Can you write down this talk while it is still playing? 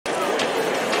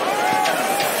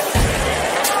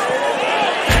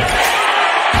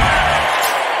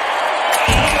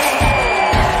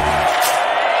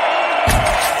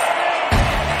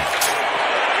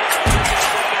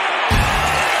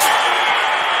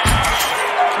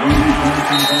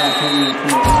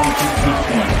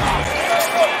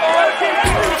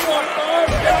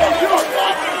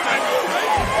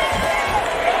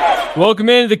Welcome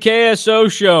into the KSO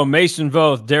show. Mason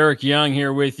Voth, Derek Young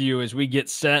here with you as we get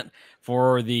set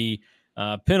for the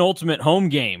penultimate home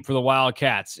game for the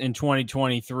Wildcats in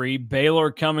 2023.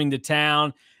 Baylor coming to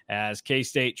town as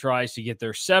K-State tries to get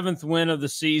their 7th win of the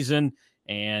season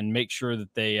and make sure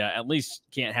that they at least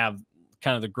can't have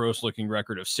kind of the gross-looking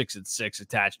record of 6-6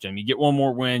 attached to them. You get one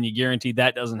more win, you guarantee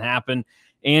that doesn't happen,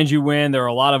 and you win. There are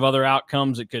a lot of other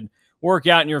outcomes that could work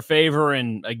out in your favor.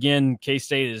 And again,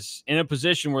 K-State is in a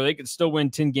position where they could still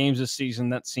win 10 games this season.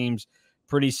 That seems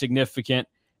pretty significant,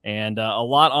 and a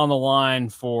lot on the line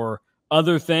for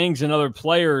other things and other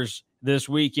players this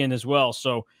weekend as well.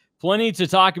 So plenty to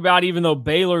talk about, even though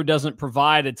Baylor doesn't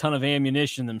provide a ton of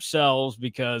ammunition themselves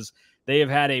because they have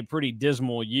had a pretty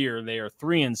dismal year. They are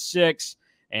 3-6,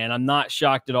 and I'm not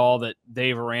shocked at all that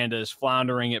Dave Aranda is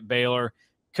floundering at Baylor.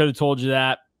 Could have told you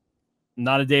that.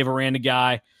 Not a Dave Aranda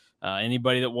guy.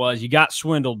 Anybody that was, you got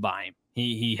swindled by him.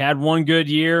 He had one good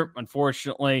year.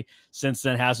 Unfortunately, since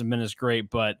then hasn't been as great.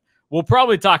 But we'll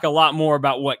probably talk a lot more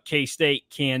about what K-State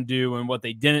can do and what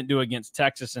they didn't do against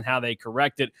Texas and how they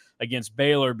corrected against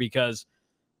Baylor, because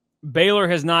Baylor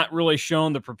has not really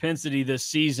shown the propensity this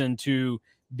season to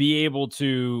be able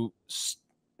to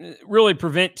really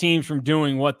prevent teams from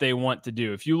doing what they want to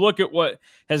do. If you look at what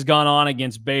has gone on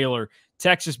against Baylor,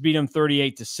 Texas beat them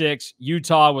 38-6.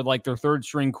 Utah, with like their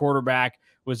third-string quarterback,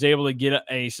 was able to get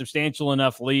a substantial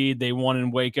enough lead. They won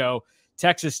in Waco.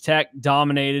 Texas Tech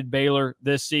dominated Baylor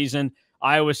this season.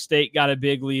 Iowa State got a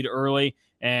big lead early,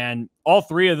 and all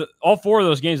four of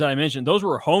those games that I mentioned, those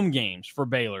were home games for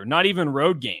Baylor, not even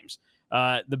road games.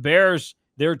 The Bears,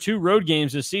 their 2 road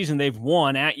games this season, they've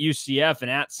won at UCF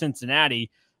and at Cincinnati.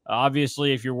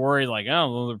 Obviously, if you're worried, like,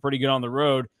 oh, well, they're pretty good on the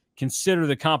road, consider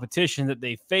the competition that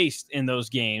they faced in those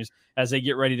games as they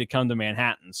get ready to come to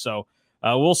Manhattan. So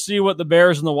we'll see what the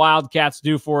Bears and the Wildcats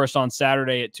do for us on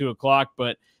Saturday at 2 o'clock.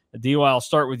 But D.Y., I'll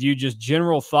start with you. Just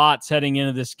general thoughts heading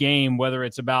into this game, whether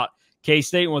it's about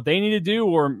K-State and what they need to do,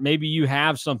 or maybe you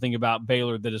have something about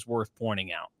Baylor that is worth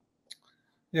pointing out.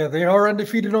 Yeah, they are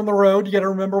undefeated on the road. You got to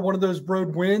remember one of those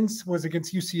road wins was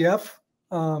against UCF.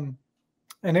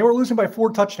 And they were losing by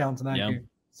 4 touchdowns in that game.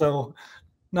 So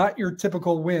not your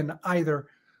typical win either.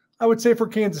 I would say for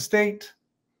Kansas State,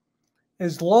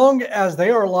 as long as they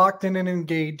are locked in and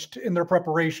engaged in their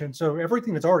preparation, so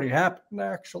everything that's already happened,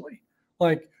 actually,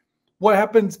 like what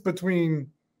happens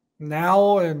between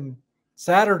now and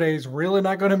Saturday is really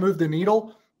not going to move the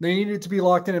needle. They needed to be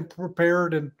locked in and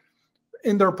prepared and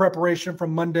in their preparation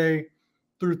from Monday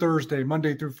through Thursday,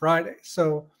 Monday through Friday.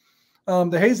 So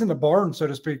the hay's in the barn, so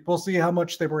to speak. We'll see how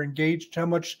much they were engaged, how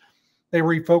much they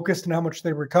refocused, and how much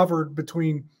they recovered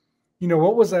between,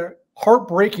 what was a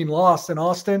heartbreaking loss in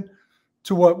Austin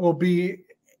to what will be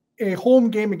a home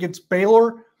game against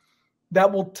Baylor that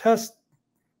will test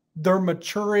their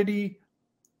maturity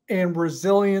and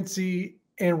resiliency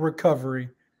and recovery.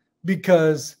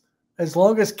 Because as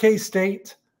long as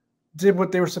K-State did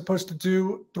what they were supposed to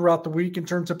do throughout the week in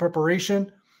terms of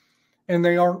preparation, and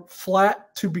they aren't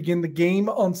flat to begin the game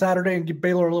on Saturday and give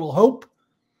Baylor a little hope,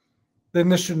 then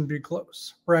this shouldn't be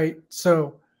close, right?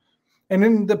 So, and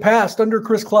in the past, under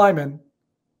Chris Kleiman,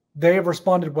 they have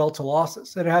responded well to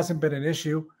losses. It hasn't been an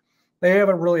issue. They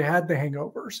haven't really had the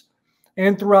hangovers.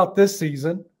 And throughout this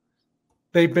season,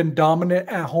 they've been dominant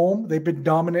at home. They've been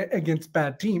dominant against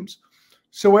bad teams.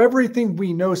 So everything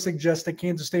we know suggests that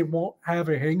Kansas State won't have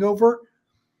a hangover,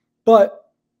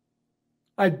 but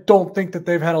I don't think that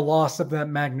they've had a loss of that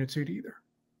magnitude either.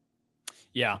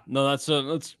 Yeah, no, that's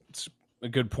a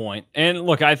good point. And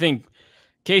look, I think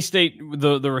K-State,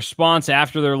 the response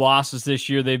after their losses this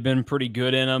year, they've been pretty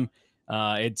good in them.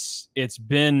 It's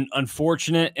been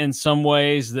unfortunate in some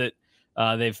ways that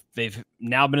they've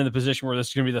now been in the position where this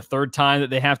is going to be the 3rd time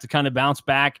that they have to kind of bounce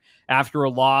back after a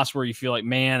loss, where you feel like,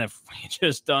 man, if we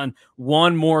just done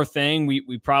one more thing,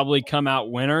 we probably come out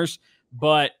winners.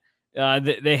 But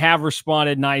they have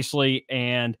responded nicely,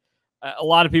 and a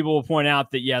lot of people will point out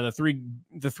that, yeah, the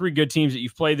three good teams that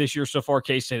you've played this year so far,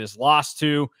 K-State has lost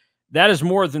to. That is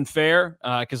more than fair,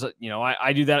 because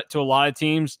I do that to a lot of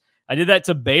teams. I did that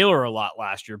to Baylor a lot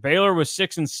last year. Baylor was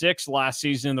 6-6 last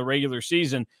season in the regular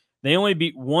season. They only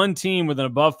beat one team with an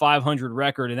above 500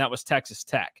 record, and that was Texas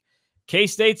Tech.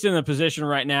 K-State's in a position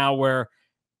right now where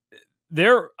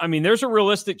there's a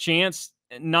realistic chance,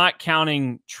 not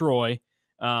counting Troy,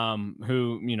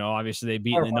 who, obviously they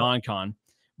beat in the non-con,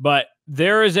 but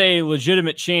there is a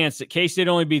legitimate chance that K-State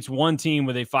only beats one team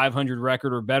with a 500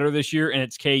 record or better this year, and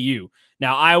it's KU.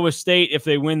 Now, Iowa State, if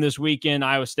they win this weekend,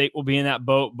 Iowa State will be in that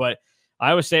boat, but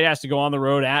Iowa State has to go on the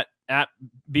road at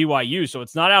BYU, so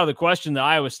it's not out of the question that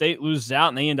Iowa State loses out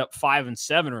and they end up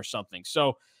 5-7 or something.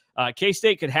 So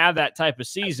K-State could have that type of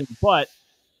season, but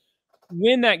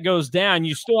when that goes down,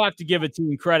 you still have to give a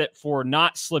team credit for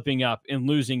not slipping up and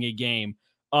losing a game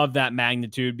of that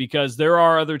magnitude, because there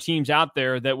are other teams out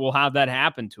there that will have that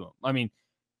happen to them. I mean,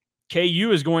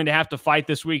 KU is going to have to fight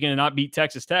this weekend and not beat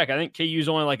Texas Tech. I think KU is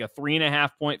only like a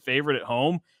 3.5-point favorite at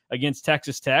home against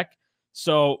Texas Tech.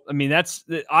 So, I mean, that's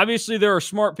obviously there are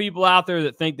smart people out there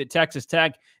that think that Texas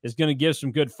Tech is going to give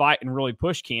some good fight and really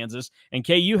push Kansas, and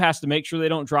KU has to make sure they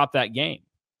don't drop that game.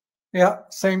 Yeah,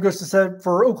 same goes to say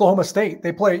for Oklahoma State.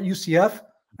 They play at UCF.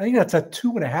 I think that's at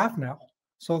 2.5 now.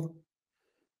 So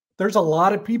there's a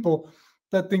lot of people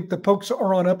that think the Pokes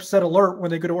are on upset alert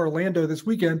when they go to Orlando this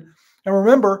weekend. And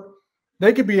remember,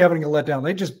 they could be having a letdown.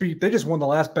 They just won the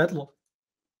last Bedlam.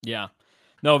 Yeah.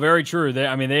 No, very true.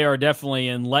 They are definitely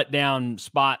in letdown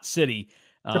spot city,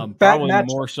 probably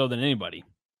more so than anybody.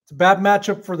 It's a bad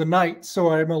matchup for the night. So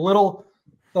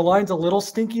the line's a little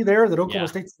stinky there that Oklahoma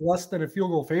State's less than a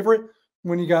field goal favorite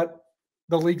when you got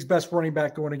the league's best running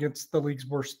back going against the league's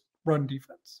worst run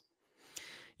defense.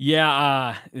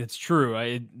 Yeah, it's true.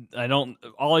 I don't.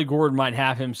 Ollie Gordon might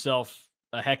have himself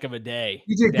a heck of a day.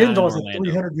 DJ Giddens was at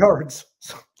 300 yards.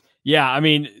 Yeah, I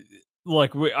mean,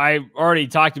 look, I already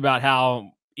talked about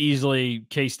how easily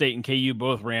K-State and KU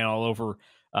both ran all over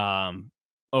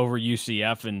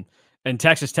UCF and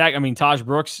Texas Tech. I mean, Taj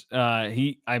Brooks,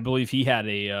 I believe he had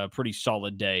a pretty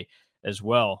solid day as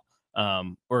well.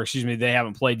 Or excuse me, they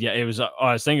haven't played yet. I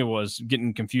was thinking it was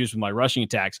getting confused with my rushing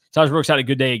attacks. Taj Brooks had a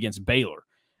good day against Baylor.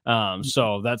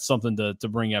 So that's something to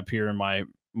bring up here in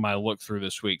my look through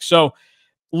this week. So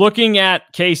looking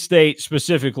at K-State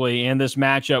specifically and this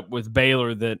matchup with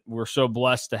Baylor that we're so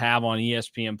blessed to have on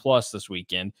ESPN Plus this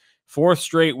weekend, 4th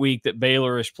straight week that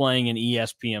Baylor is playing an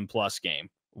ESPN Plus game.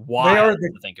 Wild they are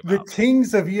to think about. The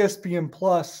kings of ESPN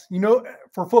Plus.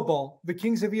 For football, the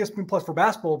kings of ESPN Plus. For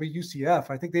basketball will be UCF.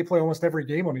 I think they play almost every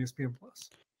game on ESPN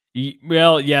Plus.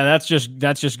 Well, yeah, that's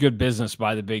just good business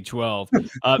by the Big 12.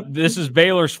 This is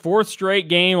Baylor's 4th straight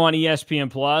game on ESPN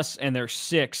Plus and their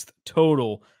 6th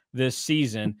total this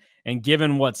season. And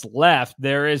given what's left,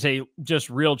 there is a just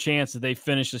real chance that they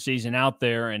finish the season out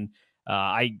there. And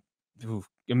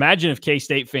imagine if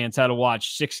K-State fans had to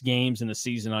watch 6 games in the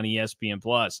season on ESPN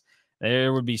Plus.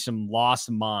 There would be some lost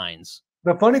minds.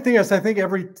 The funny thing is, I think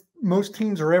most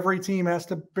teams or every team has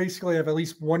to basically have at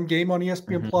least one game on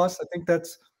ESPN Plus. I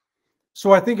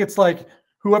think it's like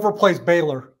whoever plays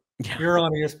Baylor, you're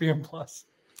on ESPN Plus.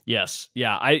 Yes.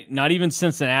 Yeah. Not even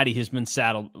Cincinnati has been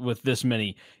saddled with this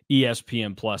many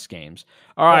ESPN Plus games.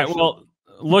 All right. Well,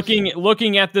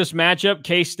 looking at this matchup,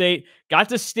 K-State got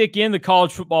to stick in the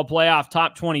college football playoff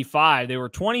top 25. They were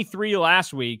 23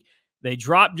 last week. They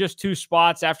dropped just 2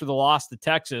 spots after the loss to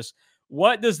Texas.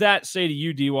 What does that say to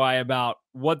you, DY, about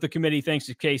what the committee thinks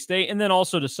of K-State, and then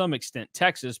also to some extent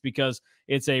Texas, because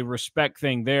it's a respect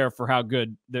thing there for how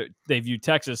good they view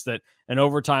Texas, that an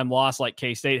overtime loss like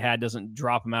K-State had doesn't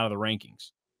drop them out of the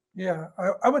rankings? Yeah,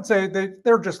 I would say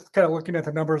they're just kind of looking at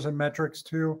the numbers and metrics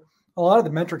too. A lot of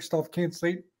the metric stuff, Kansas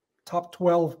State, top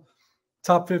 12,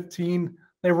 top 15,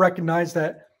 they recognize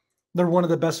that they're one of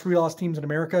the best 3-loss teams in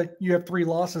America. You have 3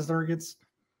 losses there against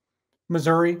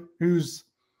Missouri, who's,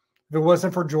 if it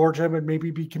wasn't for Georgia, would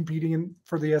maybe be competing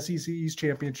for the SEC East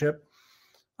Championship,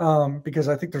 because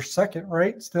I think they're 2nd,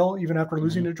 right? Still, even after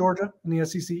losing to Georgia in the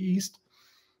SEC East.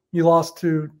 You lost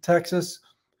to Texas,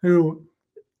 who,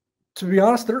 to be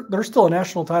honest, they're still a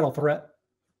national title threat.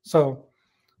 So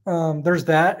there's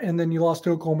that. And then you lost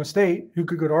to Oklahoma State, who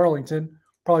could go to Arlington,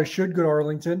 probably should go to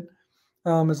Arlington,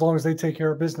 as long as they take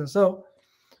care of business. So,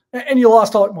 and you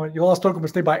lost Oklahoma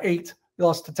State by 8. You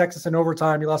lost to Texas in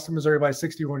overtime. You lost to Missouri by a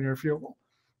 61-yard field goal.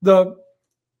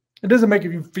 It doesn't make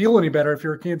you feel any better if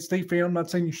you're a Kansas State fan. I'm not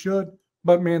saying you should,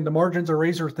 but man, the margins are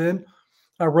razor thin.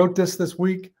 I wrote this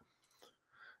week.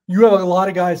 You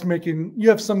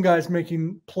have some guys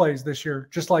making plays this year,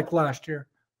 just like last year.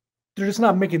 They're just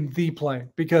not making the play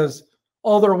because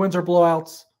all their wins are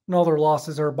blowouts and all their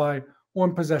losses are by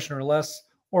 1 possession or less,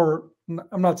 or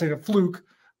I'm not saying a fluke,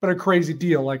 but a crazy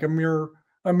deal, like a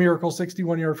miracle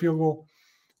 61-yard field goal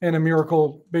and a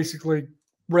miracle basically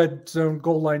red zone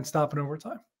goal line stop in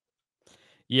overtime.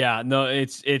 Yeah, no,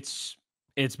 it's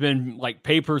been like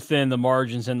paper thin, the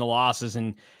margins and the losses,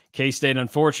 and K-State,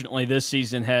 unfortunately, this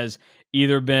season has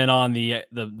either been on the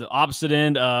opposite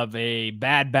end of a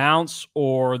bad bounce,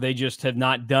 or they just have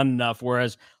not done enough.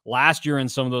 Whereas last year in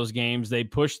some of those games, they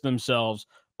pushed themselves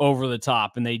over the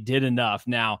top and they did enough.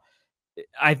 Now,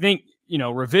 I think,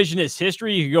 revisionist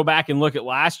history, you could go back and look at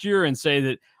last year and say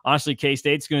that honestly,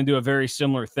 K-State's going to do a very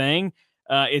similar thing.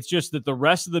 It's just that the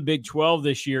rest of the Big 12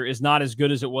 this year is not as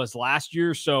good as it was last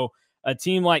year. So a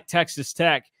team like Texas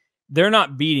Tech they're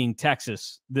not beating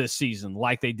Texas this season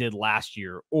like they did last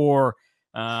year. Or,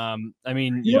 I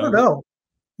mean, you never know.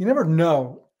 You never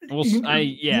know. Well,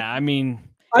 I mean,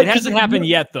 I it hasn't happened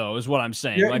yet, though, is what I'm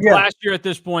saying. Yeah, like yeah. last year at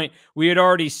this point, we had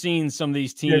already seen some of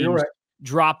these Yeah, you're teams right.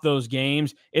 drop those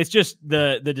games. It's just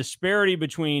the disparity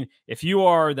between if you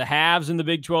are the halves in the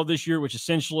Big 12 this year, which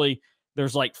essentially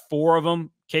there's like 4 of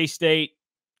them: K-State,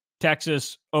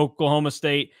 Texas, Oklahoma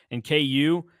State, and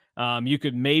KU. You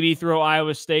could maybe throw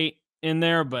Iowa State in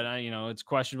there, but it's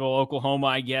questionable. Oklahoma,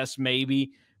 I guess,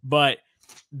 maybe. But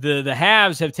the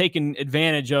halves have taken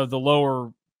advantage of the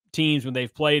lower teams when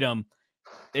they've played them.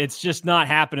 It's just not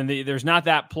happening. There's not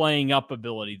that playing up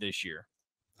ability this year.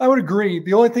 I would agree.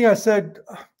 The only thing I said,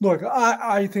 look,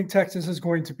 I think Texas is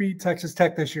going to beat Texas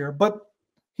Tech this year, but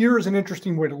here is an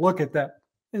interesting way to look at that,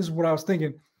 is what I was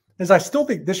thinking, is I still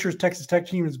think this year's Texas Tech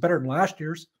team is better than last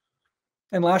year's,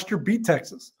 and last year beat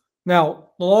Texas. Now,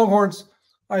 the Longhorns,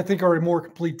 I think, are a more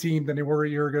complete team than they were a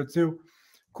year ago, too.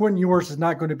 Quinn Ewers is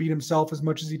not going to beat himself as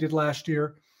much as he did last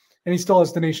year, and he still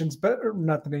has the nation's better,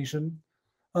 not the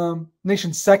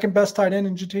nation's second best tight end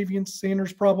in Jatavian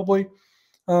Sanders, probably.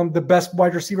 The best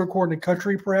wide receiver core in the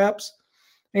country, perhaps.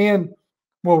 And,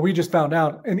 well, we just found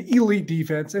out an elite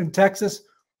defense. And Texas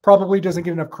probably doesn't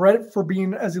get enough credit for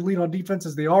being as elite on defense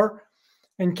as they are.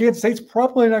 And Kansas State's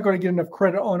probably not going to get enough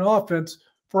credit on offense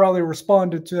for how they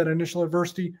responded to that initial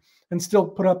adversity and still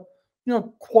put up,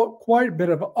 quite a bit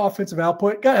of offensive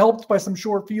output. Got helped by some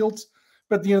short fields,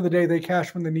 but at the end of the day, they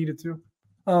cashed when they needed to.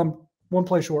 One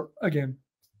play short again.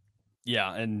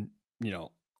 Yeah, and,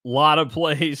 a lot of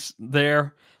plays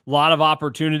there, a lot of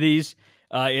opportunities.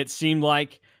 It seemed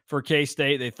like for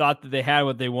K-State, they thought that they had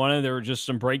what they wanted. There were just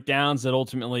some breakdowns that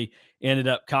ultimately ended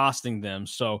up costing them.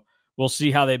 So we'll see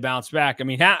how they bounce back. I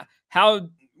mean, how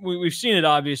we've seen it,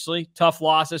 obviously. Tough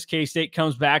losses. K-State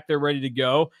comes back. They're ready to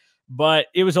go. But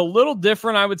it was a little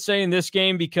different, I would say, in this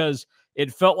game because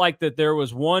it felt like that there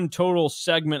was one total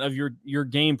segment of your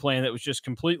game plan that was just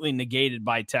completely negated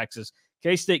by Texas.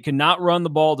 K-State could not run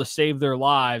the ball to save their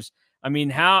lives. I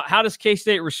mean, how does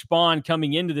K-State respond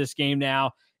coming into this game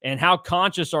now, and how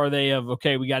conscious are they of,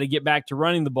 okay, we got to get back to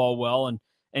running the ball well,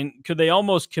 and could they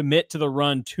almost commit to the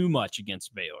run too much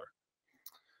against Baylor?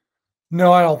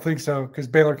 No, I don't think so, because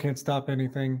Baylor can't stop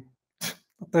anything.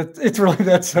 It's really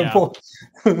that simple.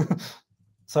 Yeah.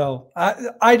 So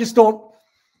I just don't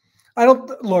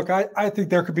look, I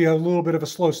think there could be a little bit of a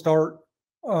slow start,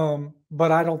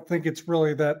 but I don't think it's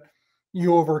really that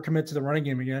you overcommit to the running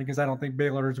game again, because I don't think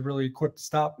Baylor is really equipped to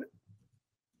stop it.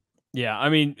 Yeah, I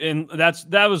mean, and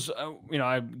that was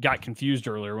I got confused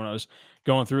earlier when I was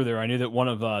going through there. I knew that one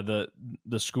of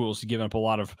the schools had given up a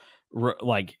lot of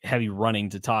heavy running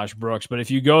to Taj Brooks, but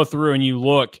if you go through and you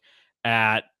look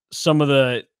at some of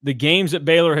the games that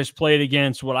Baylor has played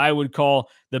against what I would call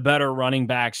the better running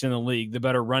backs in the league, the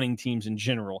better running teams in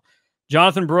general,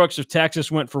 Jonathan Brooks of Texas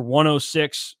went for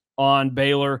 106 on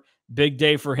Baylor. Big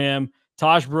day for him.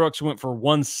 Taj Brooks went for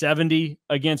 170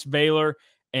 against Baylor,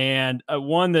 and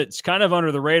one that's kind of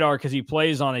under the radar because he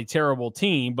plays on a terrible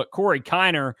team, but Corey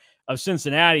Kiner of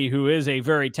Cincinnati, who is a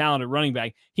very talented running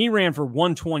back, he ran for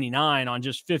 129 on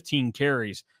just 15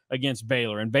 carries against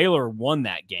Baylor, and Baylor won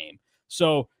that game.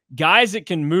 So guys that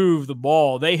can move the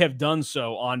ball, they have done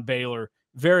so on Baylor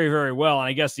very, very well. And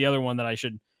I guess the other one that I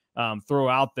should throw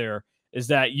out there is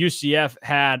that UCF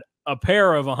had a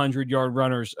pair of 100-yard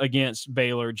runners against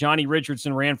Baylor. Johnny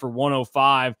Richardson ran for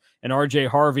 105, and R.J.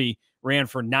 Harvey ran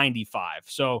for 95.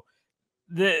 So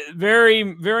very,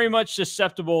 very much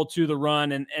susceptible to the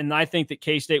run, and I think that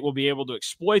K-State will be able to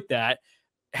exploit that.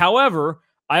 However,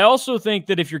 I also think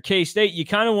that if you're K-State, you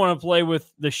kind of want to play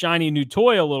with the shiny new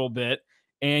toy a little bit,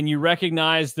 and you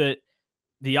recognize that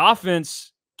the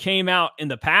offense came out in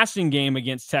the passing game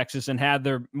against Texas and had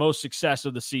their most success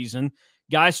of the season.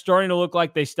 Guys starting to look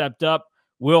like they stepped up.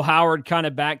 Will Howard kind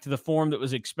of back to the form that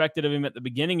was expected of him at the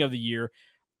beginning of the year.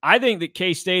 I think that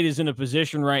K-State is in a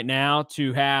position right now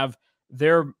to have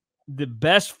the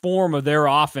best form of their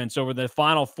offense over the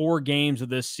final 4 games of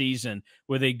this season,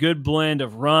 with a good blend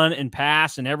of run and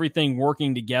pass and everything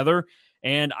working together.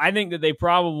 And I think that they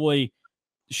probably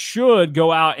should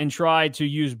go out and try to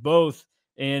use both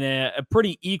in a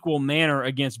pretty equal manner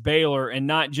against Baylor, and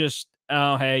not just,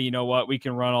 oh, hey, you know what, we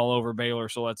can run all over Baylor,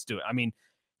 so let's do it. I mean,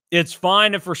 it's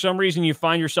fine if for some reason you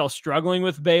find yourself struggling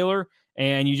with Baylor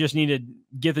and you just need to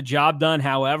get the job done,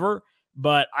 however,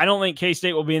 but I don't think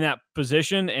K-State will be in that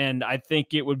position, and I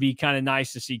think it would be kind of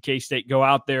nice to see K-State go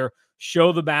out there,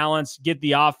 show the balance, get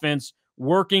the offense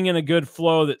working in a good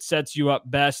flow that sets you up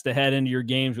best to head into your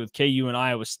games with KU and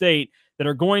Iowa State that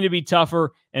are going to be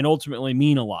tougher and ultimately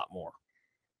mean a lot more.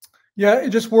 Yeah, it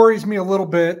just worries me a little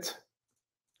bit.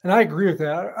 And I agree with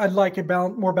that. I'd like a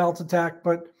more balanced attack,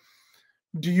 but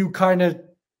do you kind of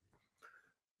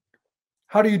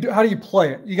how do you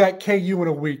play it? You got KU in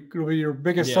a week. It'll be your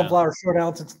biggest Yeah. sunflower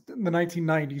showdown since the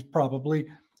 1990s, probably.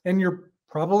 And you're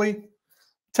probably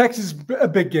Texas a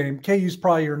big game. KU's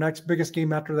probably your next biggest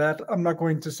game after that. I'm not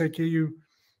going to say KU,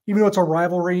 even though it's a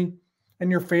rivalry and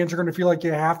your fans are going to feel like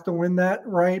you have to win that,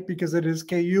 right? Because it is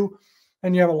KU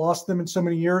and you haven't lost them in so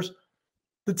many years.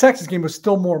 The Texas game was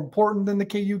still more important than the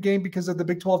KU game because of the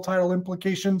Big 12 title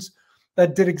implications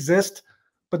that did exist.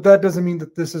 But that doesn't mean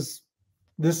that this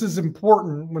is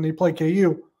important when they play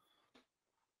KU.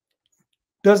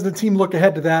 Does the team look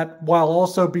ahead to that while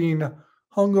also being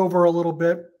hungover a little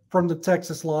bit from the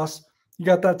Texas loss? You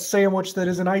got that sandwich that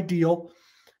isn't ideal.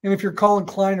 And if you're Colin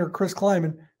Klein or Chris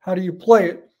Kleiman, how do you play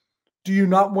it? Do you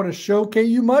not want to show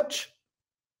KU much?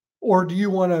 Or do you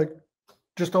want to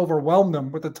just overwhelm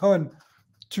them with a ton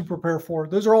to prepare for?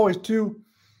 Those are always two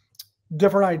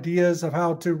different ideas of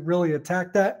how to really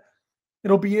attack that.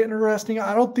 It'll be interesting.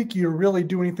 I don't think you really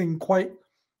do anything quite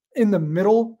in the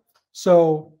middle.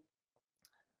 So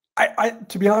I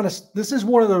to be honest, this is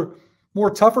one of the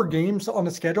more tougher games on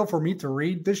the schedule for me to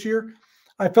read this year.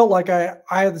 I felt like I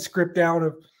had the script down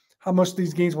of how most of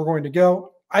these games were going to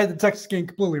go. I had the Texas game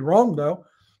completely wrong, though,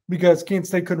 because Kansas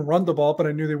State couldn't run the ball, but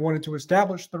I knew they wanted to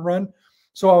establish the run.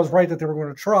 So I was right that they were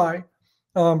going to try.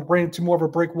 Ran into more of a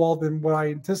break wall than what I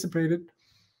anticipated.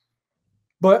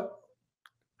 But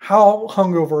how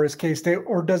hungover is K-State,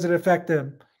 or does it affect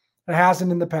them? It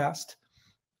hasn't in the past.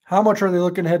 How much are they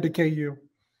looking ahead to KU?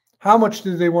 How much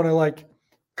do they want to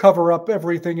cover up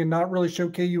everything and not really show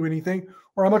KU anything?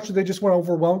 Or how much do they just want to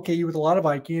overwhelm KU with a lot of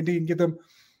eye candy and give them,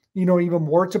 even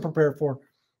more to prepare for?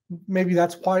 Maybe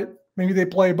that's why. Maybe they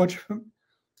play a bunch of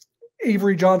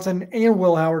Avery Johnson and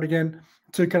Will Howard again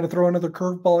to kind of throw another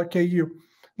curveball at KU.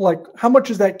 How much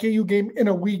does that KU game in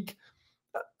a week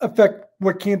affect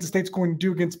what Kansas State's going to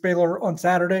do against Baylor on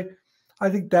Saturday? I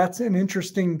think that's an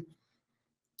interesting,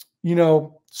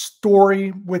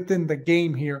 story within the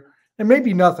game here. And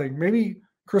maybe nothing. Maybe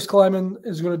Chris Kleiman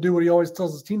is going to do what he always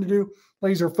tells his team to do,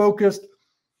 laser focused.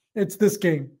 It's this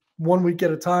game, 1 week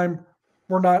at a time.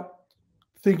 We're not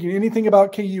thinking anything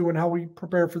about KU and how we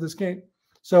prepare for this game.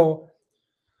 So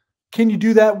can you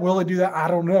do that? Will it do that? I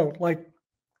don't know.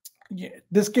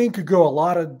 This game could go a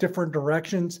lot of different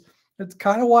directions. It's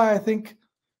kind of why I think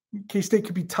K-State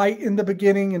could be tight in the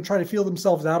beginning and try to feel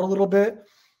themselves out a little bit.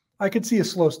 I could see a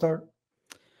slow start.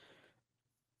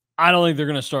 I don't think they're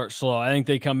going to start slow. I think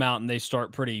they come out and they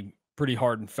start pretty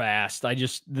hard and fast. I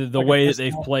just the way that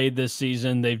they've played this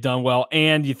season, they've done well.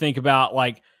 And you think about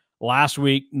last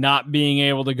week not being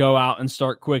able to go out and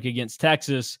start quick against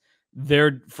Texas,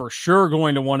 they're for sure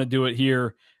going to want to do it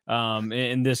here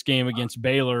in this game against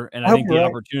Baylor. And I think the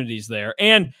opportunity's there.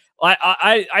 And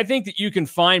I think that you can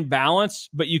find balance,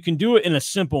 but you can do it in a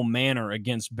simple manner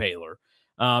against Baylor.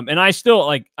 And I still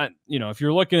if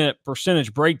you're looking at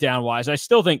percentage breakdown wise, I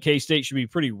still think K-State should be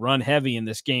pretty run heavy in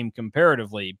this game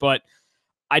comparatively, but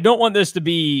I don't want this to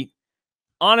be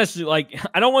honestly,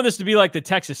 I don't want this to be like the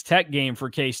Texas Tech game for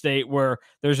K-State where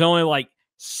there's only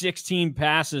 16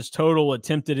 passes total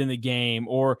attempted in the game,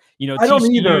 or,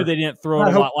 TCU, they didn't throw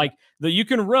it a lot. You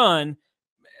can run,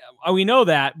 we know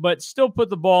that, but still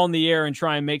put the ball in the air and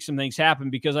try and make some things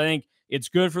happen, because I think it's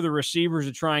good for the receivers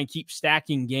to try and keep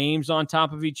stacking games on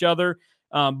top of each other.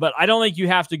 But I don't think you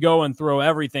have to go and throw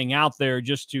everything out there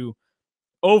just to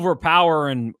overpower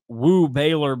and woo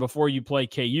Baylor before you play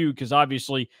KU, because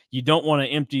obviously you don't want to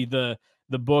empty the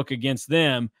book against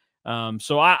them.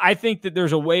 So I think that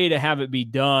there's a way to have it be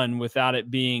done without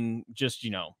it being just,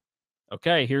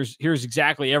 okay, here's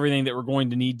exactly everything that we're going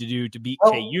to need to do to beat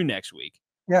KU next week.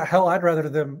 Yeah, hell, I'd rather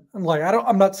them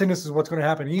I'm not saying this is what's going to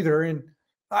happen either. And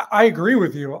I agree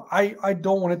with you. I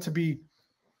don't want it to be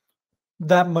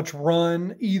that much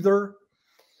run either.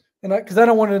 And because I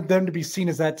don't want them to be seen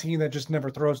as that team that just never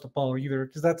throws the ball either,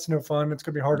 because that's no fun. It's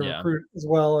going to be hard to recruit as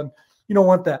well. And you don't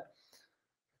want that.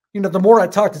 The more I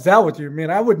talk this out with you,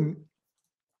 man, I wouldn't,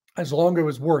 as long as it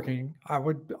was working, I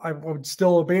would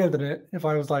still abandon it if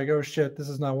I was like, oh shit, this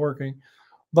is not working.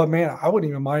 But man, I wouldn't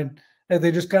even mind if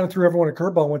they just kind of threw everyone a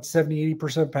curveball and went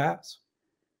 70-80% pass.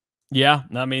 Yeah,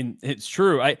 I mean, it's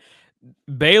true.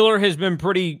 Baylor has been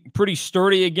pretty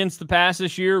sturdy against the pass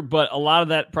this year, but a lot of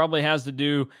that probably has to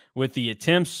do with the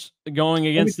attempts going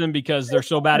against them, because they're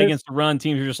so bad against the run.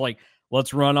 Teams are just like,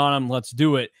 let's run on them, let's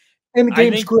do it. In the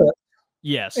game script.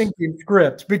 Yes. In game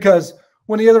script, because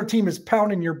when the other team is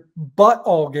pounding your butt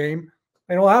all game,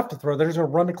 they don't have to throw. They're just going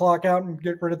to run the clock out and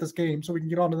get rid of this game so we can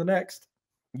get on to the next.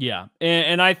 Yeah.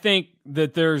 And I think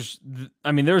that there's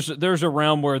a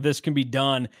realm where this can be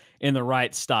done in the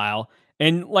right style.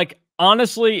 And like,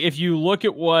 honestly, if you look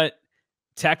at what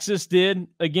Texas did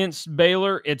against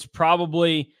Baylor, it's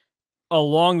probably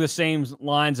along the same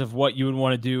lines of what you would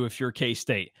want to do if you're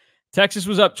K-State. Texas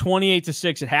was up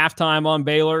 28-6 at halftime on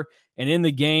Baylor. And in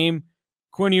the game,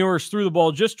 Quinn Ewers threw the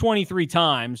ball just 23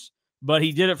 times, but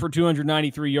he did it for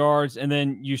 293 yards. And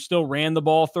then you still ran the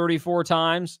ball 34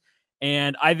 times.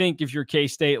 And I think if you're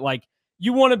K-State, like,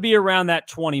 you want to be around that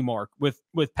 20 mark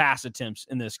with pass attempts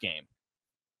in this game.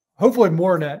 Hopefully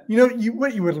more than that.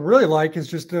 What you would really like is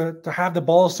just to have the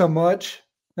ball so much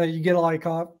that you get like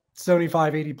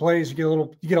 75, 80 plays.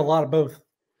 You get a lot of both.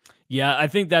 Yeah, I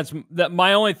think that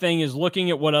my only thing is looking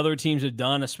at what other teams have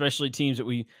done, especially teams that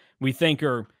we think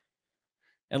are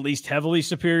at least heavily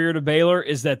superior to Baylor,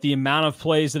 is that the amount of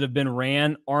plays that have been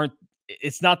ran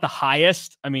it's not the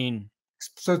highest. I mean,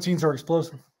 so teams are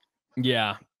explosive.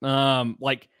 Yeah.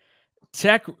 Like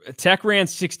Tech ran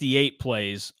 68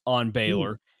 plays on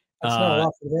Baylor. That's not a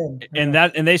lot for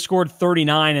them. And they scored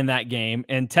 39 in that game.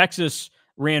 And Texas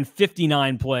ran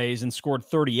 59 plays and scored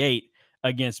 38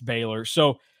 against Baylor.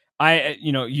 So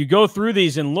you go through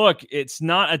these and look, it's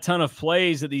not a ton of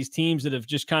plays that these teams that have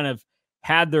just kind of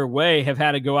had their way have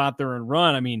had to go out there and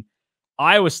run. I mean,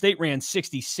 Iowa State ran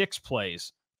 66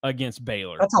 plays against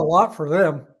Baylor. That's a lot for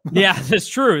them. Yeah, that's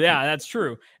true. Yeah, that's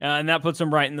true. And that puts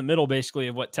them right in the middle, basically,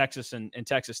 of what Texas and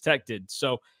Texas Tech did.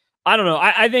 So I don't know.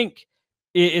 I think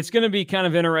it's going to be kind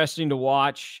of interesting to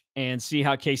watch and see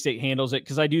how K-State handles it,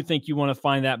 because I do think you want to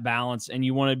find that balance and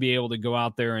you want to be able to go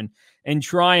out there and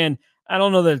try and, I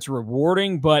don't know that it's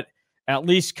rewarding, but at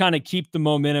least kind of keep the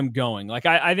momentum going. Like,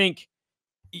 I think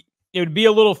it would be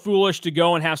a little foolish to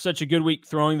go and have such a good week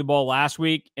throwing the ball last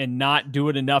week and not do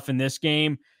it enough in this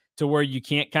game to where you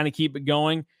can't kind of keep it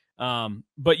going.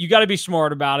 But you got to be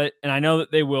smart about it. And I know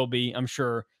that they will be, I'm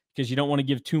sure, because you don't want to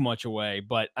give too much away.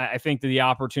 But I think that the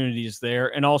opportunity is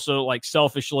there. And also, like,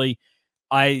 selfishly,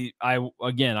 I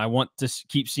want to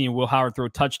keep seeing Will Howard throw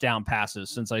touchdown passes,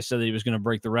 since I said that he was going to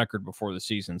break the record before the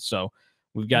season. So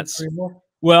we've got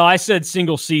well, I said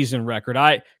single season record.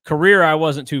 Career I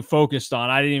wasn't too focused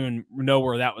on. I didn't even know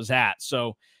where that was at.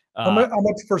 So how much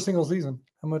for single season?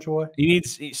 How much away? He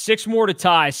needs 6 more to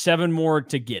tie, 7 more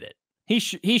to get it. He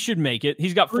should make it.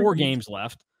 He's got 4 games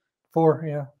left.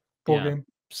 4 games.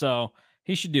 So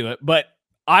he should do it. But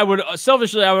I would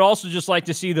also just like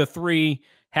to see the 3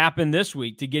 happen this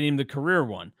week to get him the career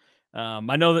one.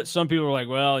 I know that some people are like,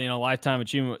 well, lifetime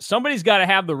achievement. Somebody's got to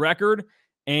have the record,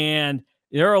 and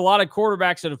there are a lot of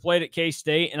quarterbacks that have played at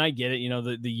K-State, and I get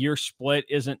it. The year split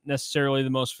isn't necessarily the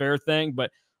most fair thing,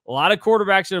 but a lot of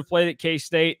quarterbacks that have played at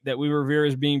K-State that we revere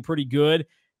as being pretty good,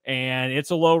 and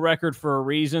it's a low record for a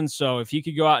reason. So if he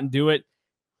could go out and do it,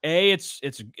 A, it's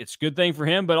a good thing for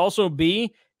him, but also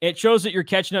B, it shows that you're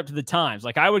catching up to the times.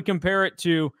 Like, I would compare it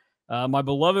to my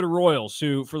beloved Royals,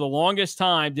 who for the longest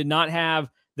time did not have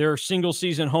their single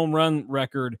season home run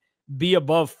record be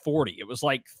above 40. It was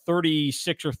like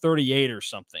 36 or 38 or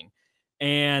something.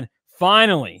 And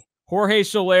finally, Jorge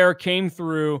Soler came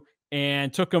through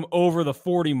and took him over the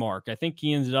 40 mark. I think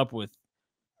he ended up with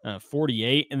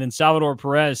 48. And then Salvador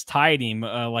Perez tied him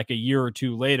like a year or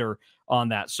 2 later on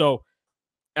that. So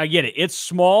I get it. It's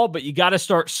small, but you got to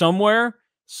start somewhere.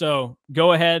 So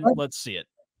go ahead. Let's see it.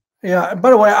 Yeah. And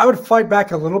by the way, I would fight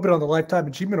back a little bit on the Lifetime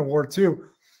Achievement Award too.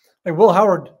 Like, Will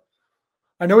Howard,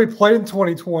 I know he played in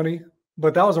 2020,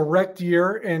 but that was a wrecked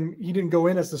year, and he didn't go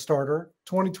in as the starter.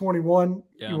 2021,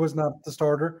 He was not the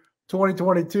starter.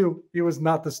 2022, he was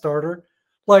not the starter.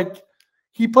 Like,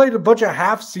 he played a bunch of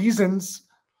half seasons,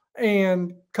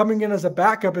 and coming in as a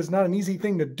backup is not an easy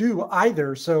thing to do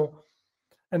either. So,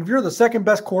 and if you're the second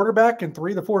best quarterback in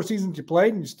 3 of the 4 seasons you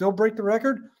played and you still break the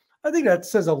record, I think that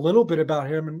says a little bit about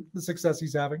him and the success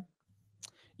he's having.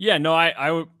 Yeah, no,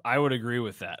 I would agree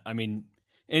with that. I mean,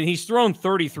 and he's thrown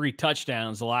 33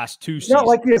 touchdowns the last 2 seasons. Not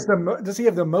like does he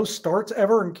have the most starts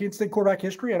ever in K-State quarterback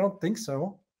history? I don't think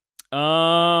so.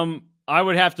 I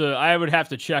would have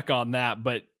to check on that,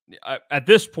 but at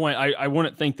this point, I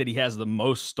wouldn't think that he has the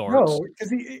most starts. No, because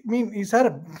he's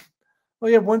had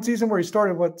he had one season where he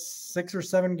started 6 or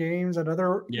 7 games.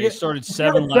 Another, he started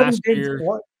 7 last year.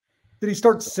 Did he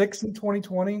start 6 in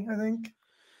 2020? I think.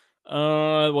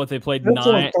 They played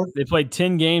 9. They played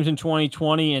 10 games in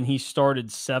 2020, and he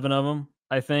started 7 of them,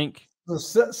 I think.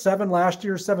 So 7 last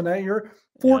year, 7 that year.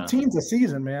 14's a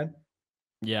season, man.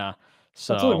 Yeah.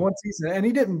 So that's only one season. And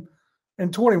he didn't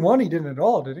in 21, he didn't at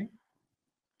all, did he?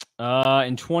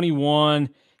 In 21,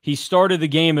 he started the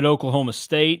game at Oklahoma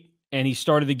State, and he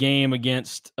started the game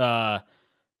against he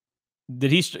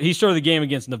started the game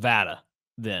against Nevada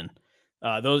then.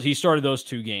 He started those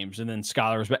 2 games, and then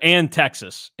Skyler was back, and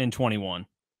Texas in 21.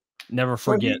 Never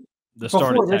forget the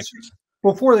start of Texas.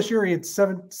 Before this year, he had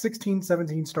 16,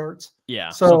 17 starts. Yeah,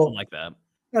 so something like that.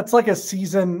 That's like a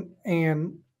season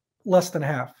and less than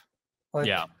half. Like,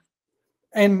 yeah.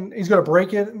 And he's going to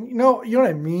break it. You know what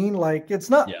I mean? Like, it's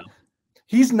not,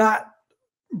 he's not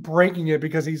breaking it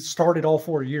because he's started all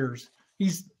 4 years.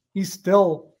 He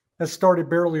still has started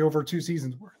barely over 2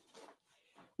 seasons worth.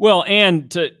 Well, and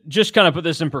to just kind of put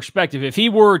this in perspective, if he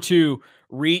were to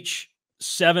reach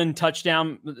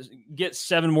get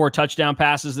 7 more touchdown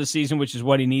passes this season, which is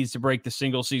what he needs to break the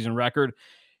single season record,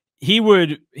 he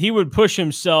would push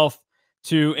himself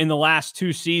to, in the last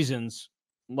 2 seasons,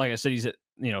 like I said, he's at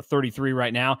 33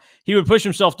 right now. He would push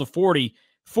himself to 40.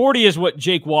 40 is what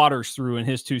Jake Waters threw in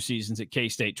his 2 seasons at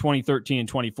K-State, 2013 and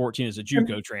 2014 as a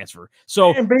JUCO transfer.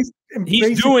 So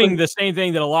he's doing the same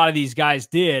thing that a lot of these guys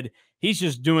did. He's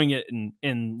just doing it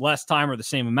in less time or the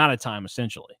same amount of time,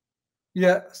 essentially.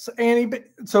 Yeah, so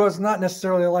it's not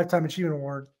necessarily a lifetime achievement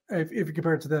award if you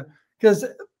compare it to them. Because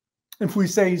if we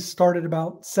say he started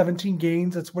about 17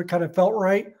 games, that's what kind of felt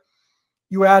right.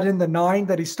 You add in the 9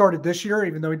 that he started this year,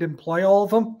 even though he didn't play all of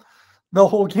them, the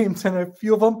whole games and a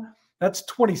few of them, that's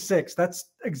 26. That's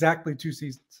exactly 2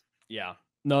 seasons. Yeah.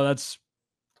 No, that's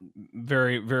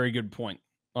very, very good point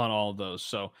on all of those.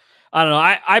 So I don't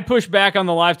know. I push back on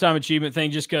the lifetime achievement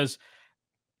thing just because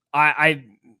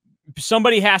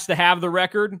somebody has to have the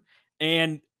record,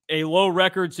 and a low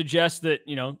record suggests that,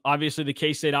 obviously the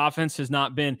K-State offense has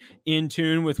not been in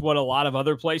tune with what a lot of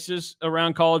other places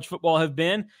around college football have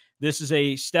been. This is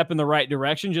a step in the right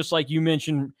direction, just like you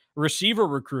mentioned receiver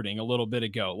recruiting a little bit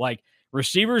ago. Like,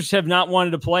 receivers have not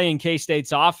wanted to play in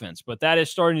K-State's offense, but that is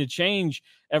starting to change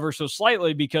ever so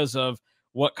slightly because of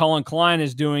what Colin Klein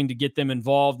is doing to get them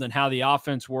involved in how the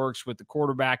offense works with the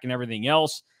quarterback and everything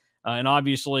else. And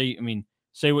obviously,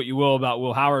 say what you will about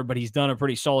Will Howard, but he's done a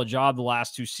pretty solid job the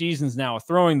last 2 seasons now of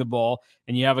throwing the ball.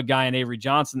 And you have a guy in Avery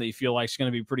Johnson that you feel like is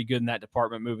going to be pretty good in that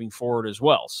department moving forward as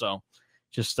well. So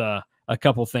just a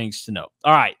couple things to note.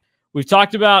 All right. We've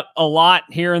talked about a lot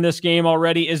here in this game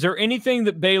already. Is there anything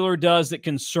that Baylor does that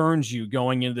concerns you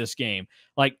going into this game?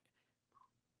 Like,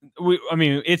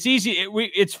 it's easy.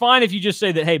 It's fine if you just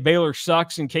say that, hey, Baylor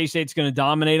sucks and K-State's going to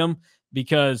dominate them,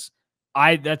 because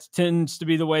that tends to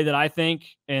be the way that I think,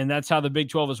 and that's how the Big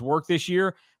 12 has worked this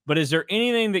year. But is there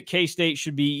anything that K-State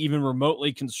should be even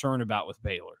remotely concerned about with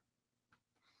Baylor?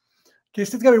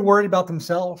 K-State's got to be worried about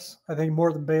themselves, I think,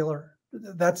 more than Baylor.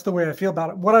 That's the way I feel about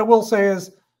it. What I will say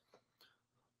is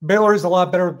Baylor is a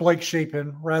lot better with Blake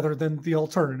Shapen rather than the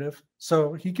alternative.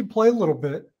 So he can play a little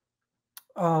bit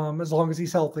as long as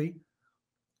he's healthy.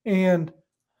 And,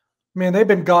 man, they've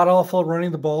been god-awful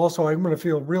running the ball, so I'm going to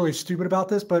feel really stupid about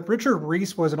this. But Richard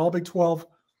Reese was an All-Big 12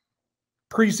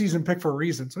 preseason pick for a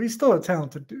reason, so he's still a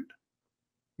talented dude.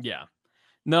 Yeah.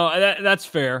 No, that's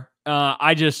fair.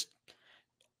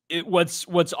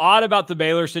 What's odd about the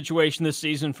Baylor situation this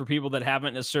season, for people that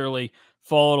haven't necessarily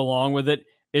followed along with it,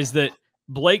 is that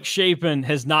Blake Shapen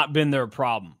has not been their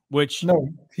problem, which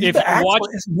his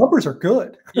numbers are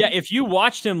good. Yeah, if you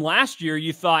watched him last year,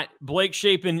 you thought Blake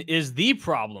Shapen is the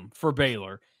problem for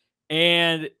Baylor.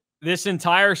 And this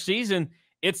entire season,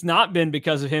 it's not been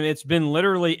because of him. It's been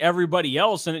literally everybody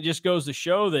else. And it just goes to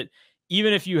show that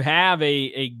even if you have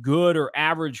a good or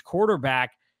average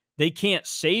quarterback, they can't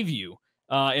save you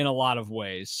in a lot of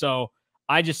ways. So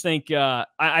I just think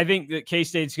I think that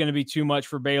K-State's going to be too much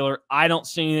for Baylor. I don't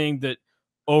see anything that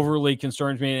overly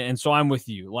concerns me. And so I'm with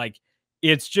you. Like,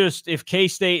 it's just, if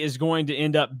K-State is going to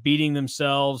end up beating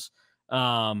themselves,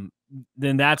 then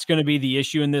that's going to be the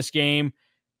issue in this game.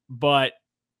 But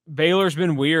Baylor's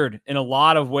been weird in a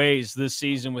lot of ways this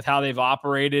season with how they've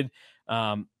operated.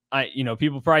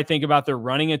 People probably think about their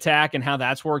running attack and how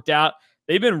that's worked out.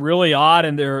 They've been really odd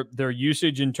in their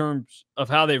usage in terms of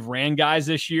how they've ran guys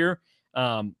this year.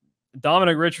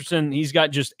 Dominic Richardson, he's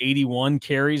got just 81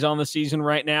 carries on the season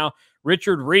right now.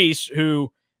 Richard Reese,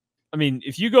 who,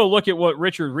 if you go look at what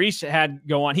Richard Reese had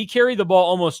go on, he carried the ball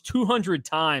almost 200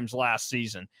 times last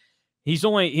season. He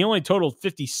only totaled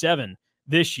 57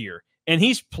 this year, and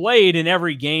he's played in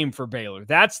every game for Baylor.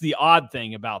 That's the odd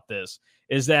thing about this,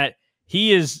 is that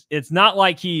it's not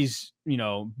like he's,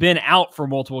 been out for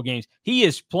multiple games. He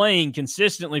is playing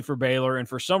consistently for Baylor, and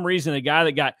for some reason, a guy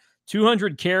that got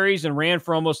 200 carries and ran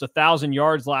for almost 1,000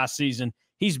 yards last season,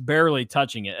 he's barely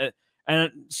touching it.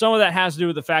 And some of that has to do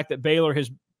with the fact that Baylor has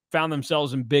found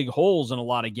themselves in big holes in a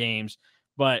lot of games.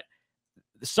 But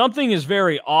something is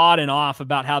very odd and off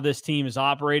about how this team has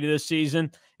operated this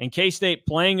season. And K-State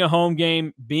playing a home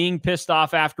game, being pissed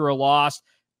off after a loss,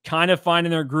 kind of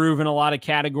finding their groove in a lot of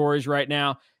categories right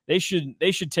now. They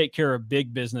should take care of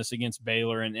big business against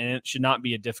Baylor, and it should not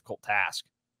be a difficult task.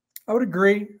 I would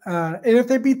agree. And if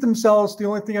they beat themselves, the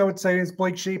only thing I would say is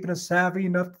Blake Shapen is savvy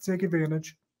enough to take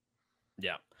advantage.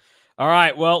 Yeah. All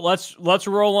right. Well, let's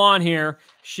roll on here.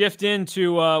 Shift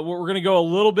into we're going to go a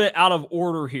little bit out of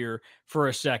order here for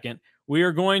a second. We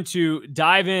are going to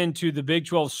dive into the Big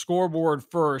 12 scoreboard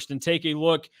first and take a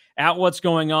look at what's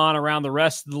going on around the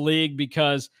rest of the league,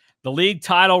 because the league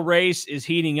title race is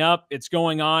heating up. It's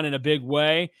going on in a big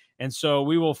way. And so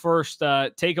we will first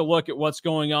take a look at what's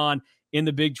going on in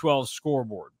the Big 12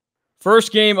 scoreboard.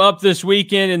 First game up this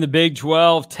weekend in the Big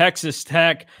 12, Texas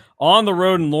Tech on the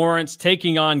road in Lawrence,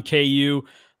 taking on KU,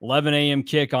 11 a.m.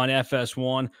 kick on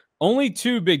FS1. Only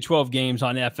 2 Big 12 games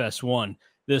on FS1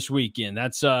 this weekend.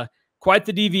 That's quite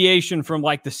the deviation from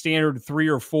like the standard 3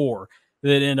 or 4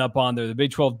 that end up on there. The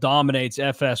Big 12 dominates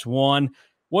FS1.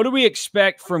 What do we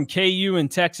expect from KU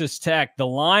and Texas Tech? The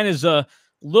line is a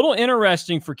little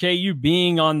interesting for KU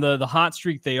being on the hot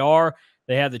streak they are.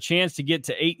 They had the chance to get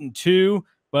to 8-2,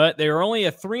 but they are only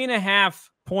a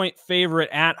 3.5-point favorite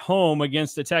at home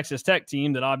against the Texas Tech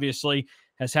team that obviously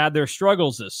has had their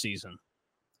struggles this season.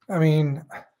 I mean,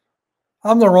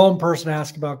 I'm the wrong person to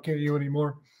ask about KU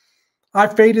anymore. I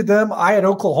faded them. I had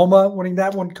Oklahoma winning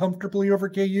that one comfortably over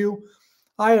KU.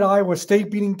 I had Iowa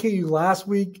State beating KU last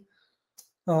week.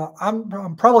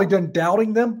 I'm probably done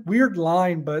doubting them. Weird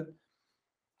line, but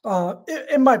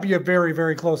it might be a very,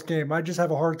 very close game. I just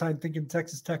have a hard time thinking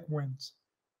Texas Tech wins.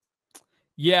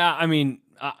 Yeah, I mean,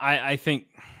 I think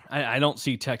I don't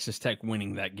see Texas Tech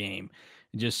winning that game.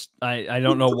 Just I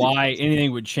don't know why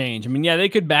anything would change. I mean, yeah, they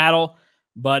could battle,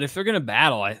 but if they're going to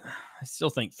battle, I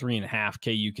still think 3.5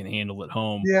 KU can handle at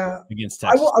home. Yeah, against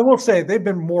Texas. I will say they've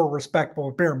been more respectful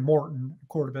with Bear Morton,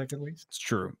 quarterback at least. It's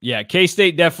true. Yeah,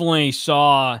 K-State definitely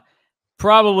saw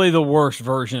probably the worst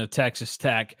version of Texas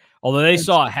Tech, although they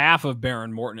saw half of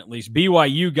Baron Morton at least.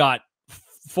 BYU got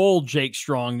full Jake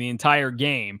Strong the entire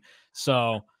game,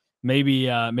 so maybe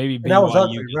BYU that was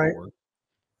ugly, right?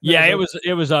 Yeah,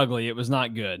 it was ugly. It was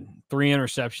not good. 3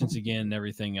 interceptions again and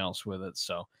everything else with it.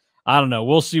 So I don't know.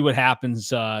 We'll see what happens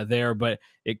there, but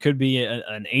it could be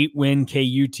an 8-win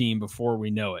KU team before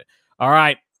we know it. All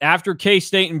right. After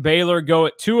K-State and Baylor go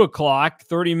at 2 o'clock,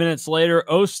 30 minutes later,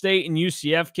 O-State and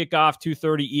UCF kick off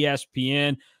 2:30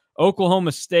 ESPN.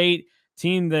 Oklahoma State,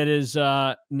 team that is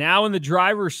now in the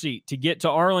driver's seat to get to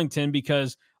Arlington,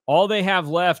 because all they have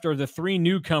left are the 3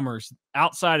 newcomers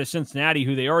outside of Cincinnati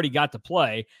who they already got to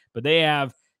play, but they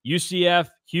have UCF,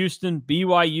 Houston,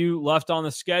 BYU left on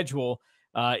the schedule.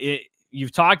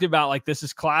 You've talked about like this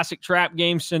is classic trap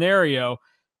game scenario.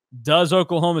 Does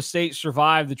Oklahoma State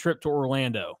survive the trip to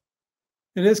Orlando?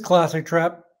 It is classic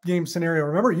trap game scenario.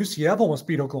 Remember, UCF almost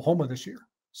beat Oklahoma this year.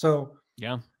 So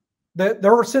yeah,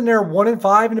 they're sitting there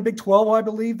 1-5 in the Big 12, I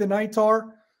believe the Knights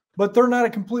are, but they're not a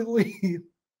completely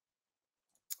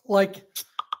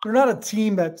they're not a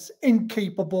team that's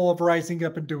incapable of rising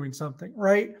up and doing something,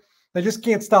 right? They just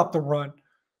can't stop the run.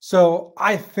 So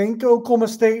I think Oklahoma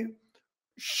State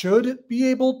should be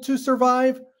able to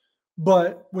survive,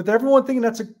 but with everyone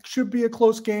thinking should be a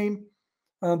close game,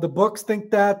 the books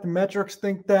think that, the metrics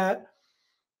think that.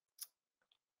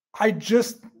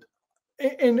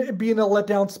 And being a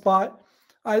letdown spot,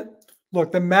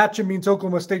 look, the matchup means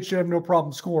Oklahoma State should have no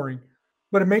problem scoring,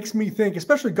 but it makes me think,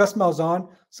 especially Gus Malzahn,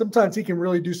 sometimes he can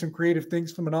really do some creative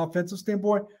things from an offensive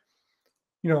standpoint.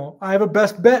 You know, I have a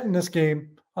best bet in this game,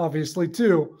 obviously,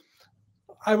 too.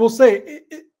 I will say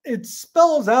it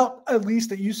spells out at least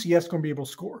that UCF is going to be able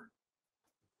to score.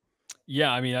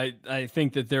 Yeah, I mean, I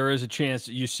think that there is a chance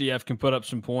that UCF can put up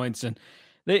some points. And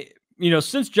they,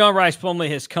 since John Rice Plumlee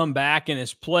has come back and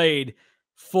has played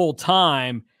full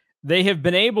time, they have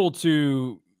been able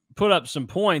to put up some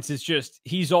points. It's just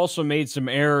he's also made some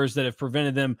errors that have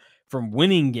prevented them from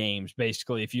winning games,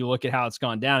 basically, if you look at how it's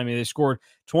gone down. I mean, they scored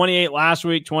 28 last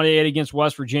week, 28 against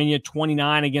West Virginia,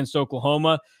 29 against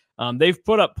Oklahoma. They've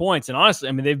put up points. And honestly,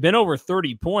 I mean, they've been over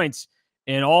 30 points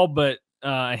in all but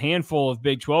a handful of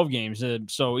Big 12 games.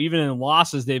 So even in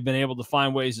losses, they've been able to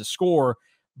find ways to score.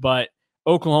 But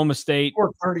Oklahoma State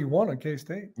scored 31 on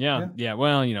K-State. Yeah.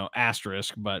 Well,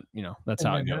 asterisk, but that's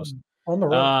how it goes. On the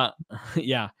road.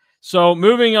 Yeah. So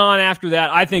moving on after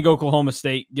that, I think Oklahoma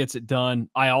State gets it done.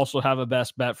 I also have a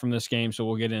best bet from this game, so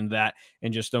we'll get into that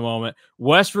in just a moment.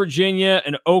 West Virginia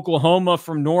and Oklahoma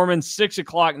from Norman, 6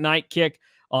 o'clock night kick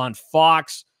on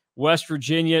Fox. West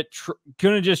Virginia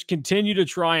going to just continue to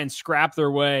try and scrap their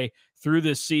way through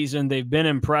this season. They've been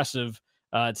impressive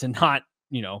to not,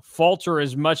 falter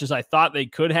as much as I thought they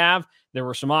could have. There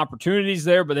were some opportunities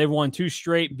there, but they've won 2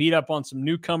 straight, beat up on some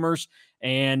newcomers,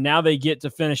 and now they get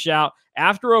to finish out.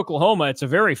 After Oklahoma, it's a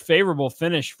very favorable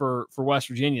finish for West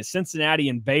Virginia, Cincinnati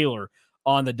and Baylor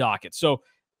on the docket. So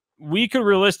we could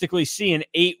realistically see an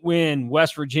 8-win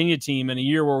West Virginia team in a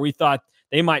year where we thought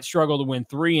they might struggle to win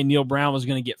 3 and Neil Brown was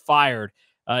going to get fired.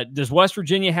 Does West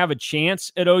Virginia have a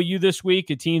chance at OU this week,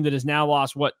 a team that has now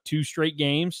lost, 2 straight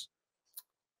games?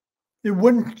 It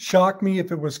wouldn't shock me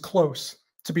if it was close,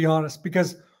 to be honest,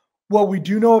 because what we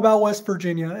do know about West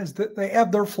Virginia is that they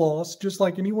have their flaws just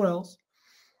like anyone else,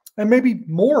 and maybe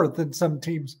more than some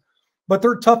teams, but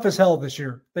they're tough as hell this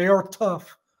year. They are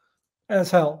tough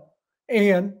as hell.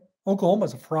 And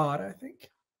Oklahoma's a fraud, I think.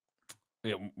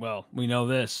 Yeah, well, we know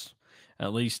this,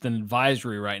 at least an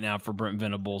advisory right now for Brent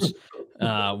Venables.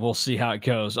 We'll see how it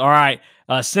goes. All right.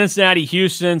 Cincinnati,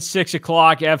 Houston, 6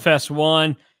 o'clock,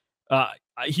 FS1.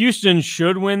 Houston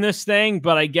should win this thing,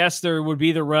 but I guess there would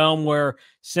be the realm where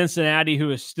Cincinnati, who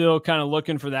is still kind of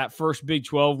looking for that first Big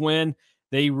 12 win,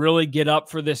 they really get up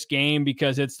for this game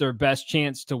because it's their best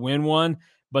chance to win one.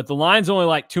 But the line's only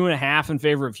like 2.5 in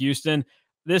favor of Houston.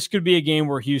 This could be a game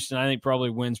where Houston, I think, probably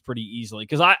wins pretty easily.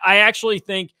 Because I actually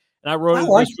think, and I wrote it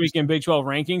this week in Big 12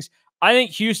 rankings, I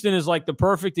think Houston is like the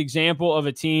perfect example of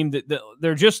a team that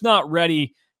they're just not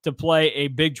ready to play a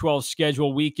Big 12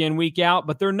 schedule week in, week out,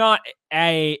 but they're not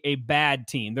a bad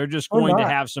team. They're just going to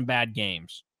have some bad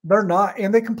games. They're not,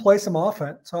 and they can play some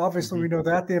offense. So obviously we know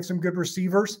that. They have some good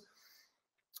receivers.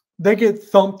 They get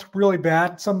thumped really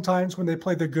bad sometimes when they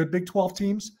play the good Big 12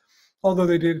 teams, although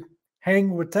they did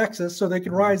hang with Texas, so they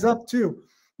can rise up too.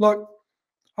 Look,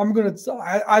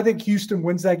 I think Houston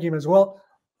wins that game as well.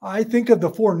 I think of the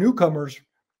 4 newcomers,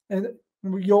 and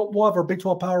we'll have our Big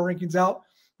 12 power rankings out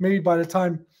maybe by the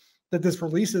time that this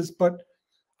releases, but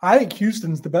I think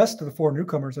Houston's the best of the 4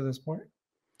 newcomers at this point.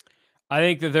 I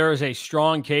think that there is a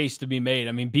strong case to be made.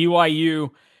 I mean, BYU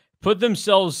put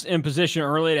themselves in position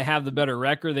early to have the better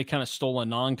record. They kind of stole a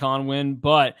non-con win,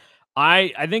 but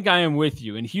I think I am with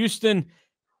you. In Houston,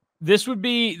 this would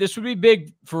be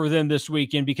big for them this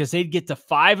weekend because they'd get to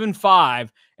 5-5,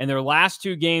 and their last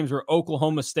 2 games were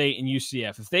Oklahoma State and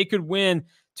UCF. If they could win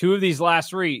 2 of these last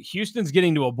 3, Houston's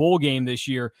getting to a bowl game this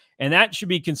year, and that should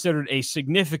be considered a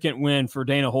significant win for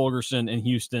Dana Holgorsen and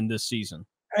Houston this season.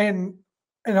 And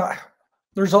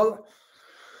there's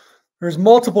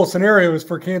multiple scenarios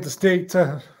for Kansas State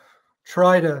to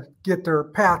try to get their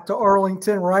path to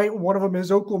Arlington, right? One of them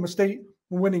is Oklahoma State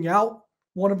winning out.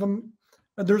 One of them,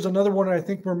 and there's another one I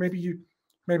think where maybe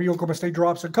Oklahoma State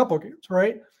drops a couple games,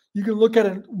 right? You can look at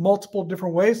it multiple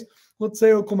different ways. Let's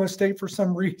say Oklahoma State for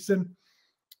some reason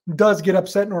does get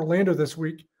upset in Orlando this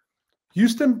week.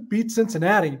 Houston beats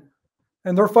Cincinnati,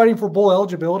 and they're fighting for bowl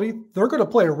eligibility. They're going to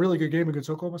play a really good game against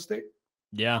Oklahoma State.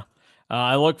 Yeah.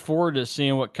 I look forward to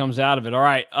seeing what comes out of it. All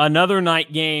right, another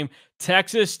night game,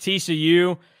 Texas,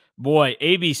 TCU. Boy,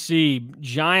 ABC,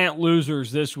 giant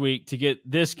losers this week to get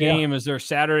this game as their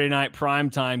Saturday night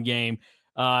primetime game.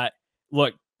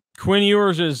 Look, Quinn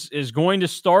Ewers is going to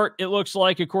start, it looks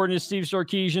like, according to Steve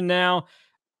Sarkisian now.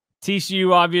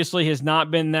 TCU obviously has not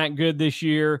been that good this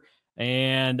year,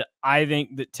 and I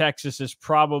think that Texas is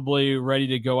probably ready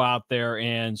to go out there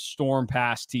and storm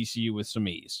past TCU with some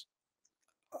ease.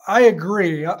 I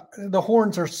agree. The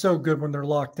Horns are so good when they're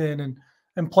locked in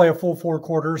and play a full 4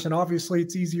 quarters, and obviously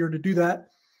it's easier to do that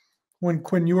when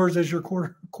Quinn Ewers is your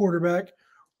quarterback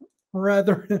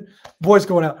rather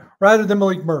than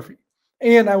Malik Murphy.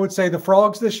 And I would say the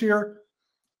Frogs this year,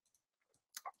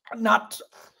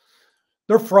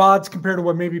 they're frauds compared to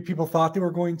what maybe people thought they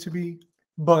were going to be,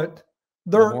 but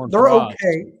they're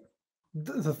okay.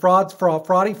 The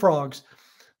fraudy Frogs,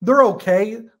 they're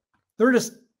okay. They're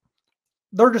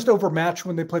just overmatched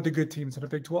when they play the good teams in the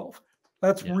Big 12.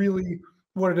 That's really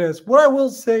what it is. What I will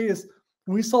say is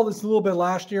we saw this a little bit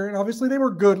last year, and obviously they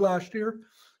were good last year,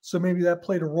 so maybe that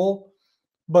played a role.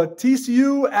 But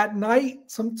TCU at night,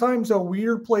 sometimes a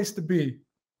weird place to be.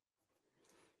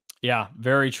 Yeah,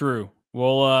 very true.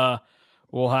 We'll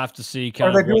have to see.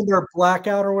 Are they doing their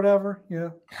blackout or whatever? Yeah.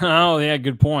 Oh, yeah,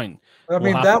 good point. I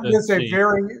mean, that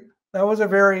was a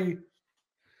very.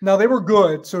 Now they were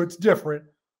good, so it's different.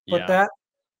 But that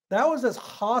was as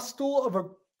hostile of a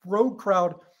road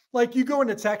crowd. Like you go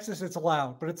into Texas, it's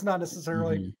loud, but it's not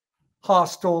necessarily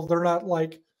hostile. They're not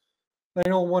like they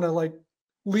don't want to like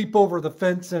leap over the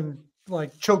fence and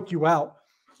like choke you out.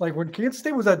 Like when Kansas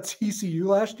State was at TCU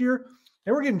last year,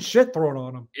 they were getting shit thrown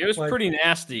on them. It was pretty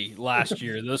nasty last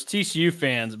year. Those TCU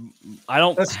fans, I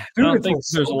don't think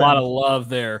there's a lot of love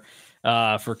there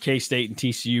for K-State and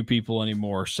TCU people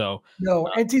anymore. So no,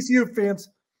 and TCU fans,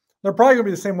 they're probably going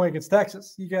to be the same way against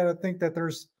Texas. You got to think that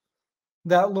there's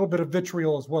that little bit of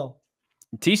vitriol as well.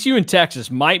 TCU and Texas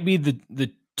might be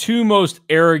the two most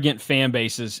arrogant fan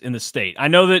bases in the state. I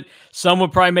know that some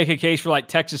would probably make a case for like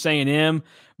Texas A&M,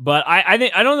 but I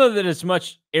don't know that it's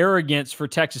much arrogance for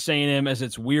Texas A&M as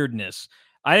it's weirdness.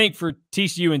 I think for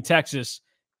TCU and Texas,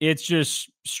 it's just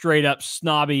straight up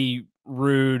snobby,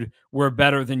 rude. We're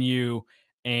better than you.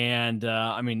 And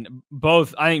I think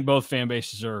both fan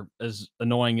bases are as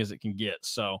annoying as it can get.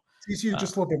 So TCU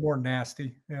just a little bit more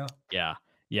nasty. Yeah.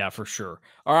 Yeah, for sure.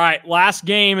 All right, last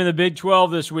game in the Big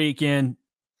 12 this weekend.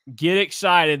 Get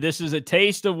excited. This is a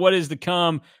taste of what is to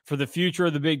come for the future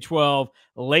of the Big 12.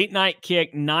 Late night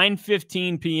kick,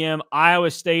 9:15 p.m., Iowa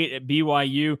State at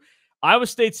BYU. Iowa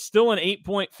State's still an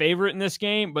 8-point favorite in this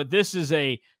game, but this is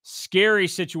a scary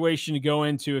situation to go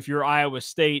into if you're Iowa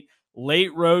State.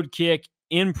 Late road kick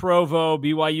in Provo.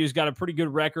 BYU's got a pretty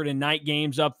good record in night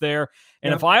games up there.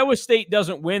 And if Iowa State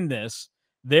doesn't win this,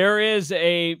 there is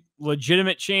a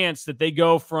legitimate chance that they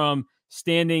go from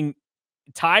standing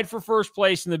tied for first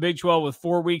place in the Big 12 with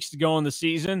 4 weeks to go in the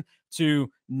season to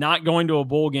not going to a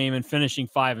bowl game and finishing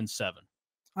 5-7.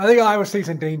 I think Iowa State's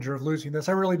in danger of losing this.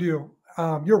 I really do.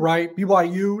 You're right.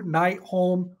 BYU, night,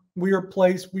 home, weird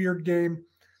place, weird game.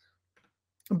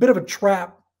 A bit of a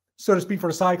trap, so to speak, for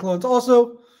the Cyclones.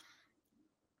 Also,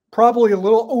 probably a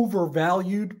little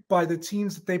overvalued by the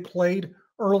teams that they played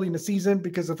early in the season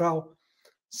because of how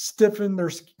stiffened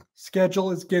their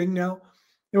schedule is getting now.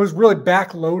 It was really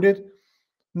backloaded,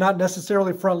 not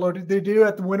necessarily front-loaded. They do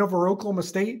have to win over Oklahoma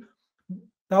State.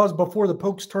 That was before the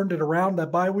Pokes turned it around,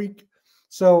 that bye week.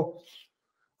 So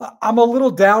I'm a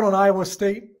little down on Iowa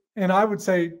State, and I would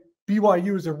say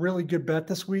BYU is a really good bet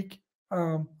this week.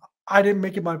 I didn't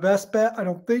make it my best bet, I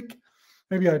don't think.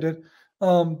 Maybe I did.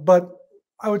 But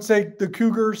I would say the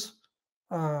Cougars,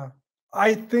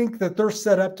 I think that they're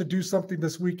set up to do something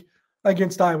this week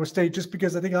against Iowa State just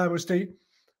because I think Iowa State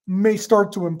may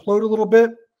start to implode a little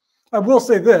bit. I will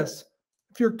say this.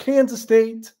 If you're Kansas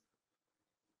State,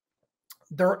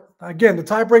 again, the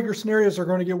tiebreaker scenarios are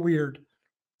going to get weird.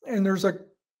 And there's a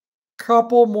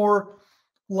couple more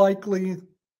likely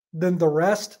than the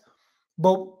rest.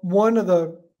 But one of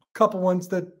the couple ones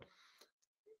that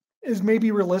is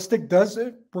maybe realistic does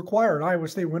it require an Iowa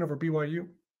State win over BYU.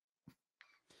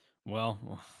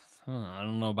 Well, I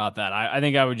don't know about that. I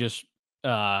think I would just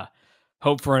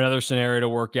hope for another scenario to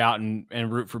work out and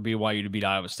root for BYU to beat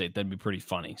Iowa State. That'd be pretty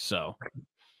funny. So,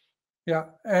 yeah,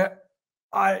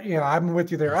 I'm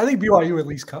with you there. I think BYU at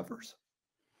least covers.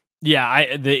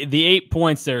 Yeah, the 8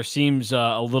 points there seems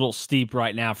a little steep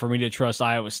right now for me to trust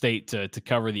Iowa State to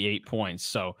cover the 8 points.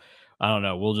 So I don't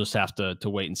know. We'll just have to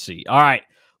wait and see. All right,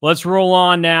 let's roll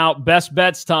on now. Best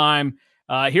bets time.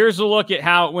 Here's a look at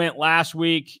how it went last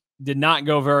week. Did not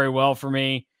go very well for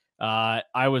me.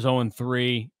 I was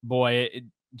 0-3. Boy,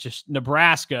 just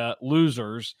Nebraska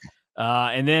losers.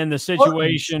 And then the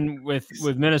situation with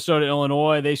Minnesota,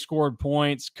 Illinois, they scored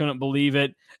points. Couldn't believe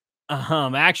it.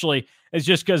 Actually, it's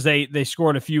just because they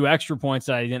scored a few extra points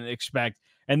that I didn't expect.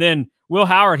 And then Will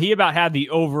Howard, he about had the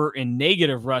over in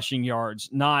negative rushing yards,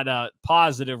 not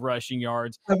positive rushing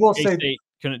yards. I will say K-State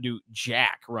couldn't do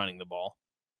jack running the ball.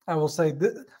 I will say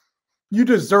that you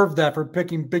deserve that for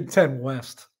picking Big Ten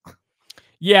West.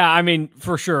 Yeah, I mean,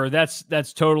 for sure. That's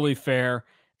totally fair.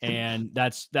 And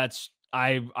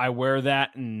I wear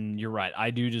that, and you're right.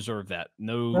 I do deserve that.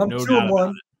 No doubt about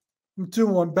it. I'm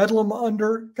 2-1. Bedlam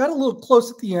under. Got a little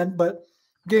close at the end, but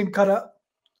game kind of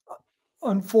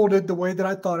unfolded the way that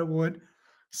I thought it would.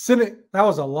 Cynic, that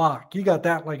was a lock. He got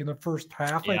that like in the first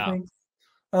half, I think.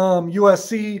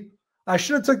 USC, I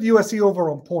should have took the USC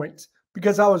over on points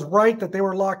because I was right that they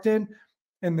were locked in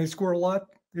and they scored a lot.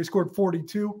 They scored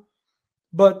 42.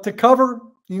 But to cover,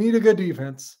 you need a good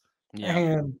defense. Yeah.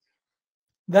 And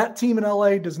that team in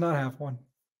LA does not have one.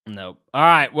 Nope. All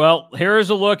right. Well, here's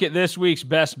a look at this week's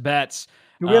best bets.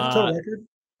 Do we have a total record?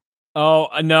 Oh,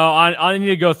 no. I need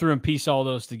to go through and piece all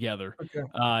those together.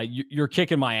 Okay. You're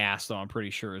kicking my ass, though, I'm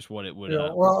pretty sure is what it would.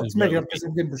 Well, it's making up because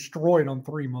I'm getting destroyed on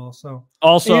 3 miles. So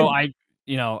also, I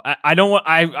don't want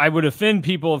I would offend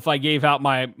people if I gave out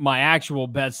my actual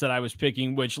bets that I was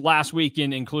picking, which last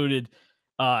weekend included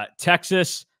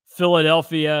Texas,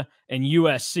 Philadelphia, and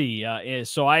USC.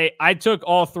 So I took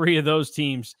all 3 of those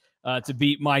teams to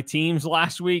beat my teams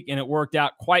last week, and it worked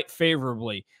out quite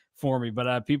favorably for me.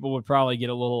 But people would probably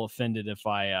get a little offended if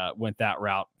I went that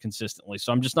route consistently.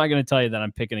 So I'm just not going to tell you that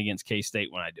I'm picking against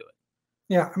K-State when I do it.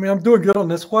 Yeah, I mean, I'm doing good on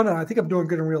this one, and I think I'm doing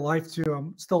good in real life too.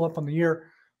 I'm still up on the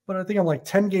year, but I think I'm like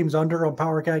 10 games under on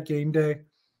Power Cat game day.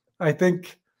 I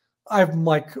think I'm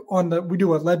like we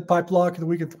do a lead pipe lock in the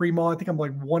week of 3 mile. I think I'm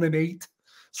like 1-8.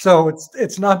 So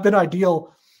it's not been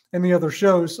ideal and the other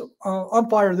shows. I'm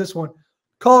fired this one.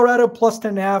 Colorado plus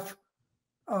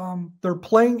 10.5. They're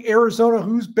playing Arizona,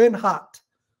 who's been hot.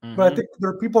 But I think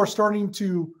people are starting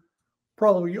to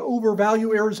probably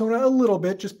overvalue Arizona a little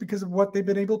bit just because of what they've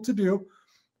been able to do.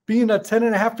 Being a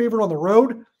 10.5 favorite on the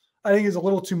road, I think is a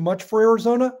little too much for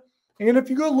Arizona. And if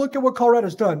you go look at what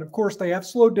Colorado's done, of course, they have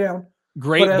slowed down.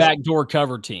 Great backdoor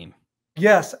cover team.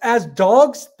 Yes. As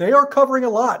dogs, they are covering a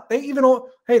lot. They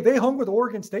hung with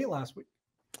Oregon State last week.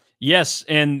 Yes,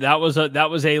 and that was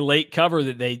a late cover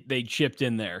that they chipped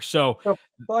in there. So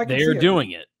they are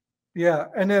doing it. Yeah.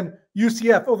 And then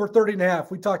UCF over 30.5.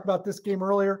 We talked about this game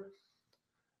earlier.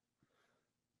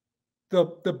 The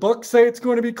books say it's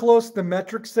going to be close. The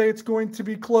metrics say it's going to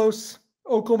be close.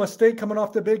 Oklahoma State, coming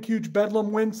off the big, huge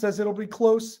Bedlam win, says it'll be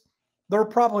close. They're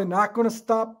probably not going to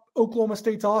stop Oklahoma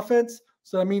State's offense.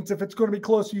 So that means if it's going to be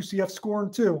close, UCF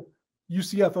scoring too.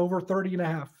 UCF over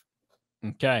 30.5.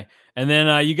 Okay. And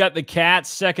then you got the Cats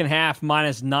second half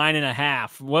minus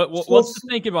 9.5. What's the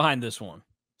thinking behind this one?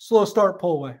 Slow start,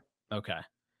 pull away. Okay.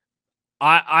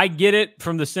 I get it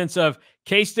from the sense of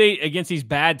K-State against these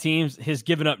bad teams has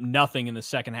given up nothing in the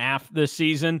second half this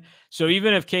season. So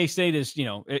even if K-State is,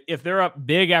 if they're up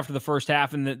big after the first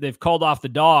half and they've called off the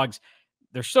dogs,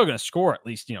 they're still going to score at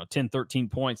least, 10, 13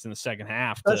 points in the second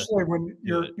half. Especially when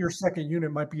your second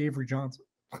unit might be Avery Johnson.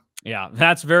 Yeah,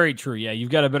 that's very true. Yeah, you've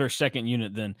got a better second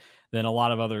unit than a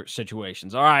lot of other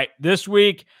situations. All right, this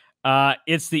week,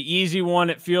 it's the easy one.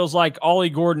 It feels like Ollie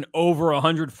Gordon over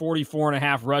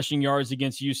 144.5 rushing yards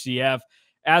against UCF.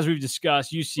 As we've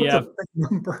discussed, UCF,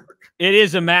 it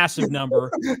is a massive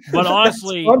number. But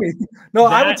honestly, no,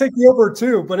 I would take the over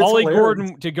too. But it's Ollie hilarious.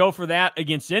 Gordon to go for that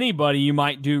against anybody you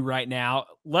might do right now,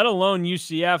 let alone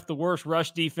UCF, the worst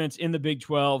rush defense in the Big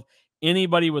 12.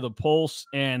 Anybody with a pulse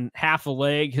and half a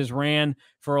leg has ran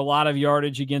for a lot of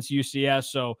yardage against UCF.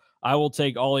 So I will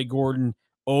take Ollie Gordon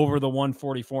over the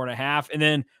 144.5. And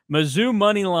then Mizzou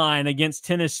money line against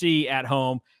Tennessee at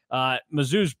home.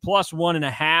 Mizzou's plus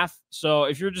 1.5. So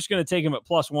if you're just going to take him at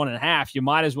plus 1.5, you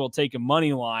might as well take a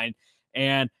money line.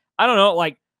 And I don't know,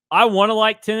 I want to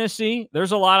like Tennessee.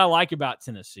 There's a lot I like about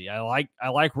Tennessee. I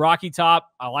like Rocky Top.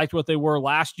 I liked what they were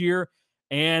last year.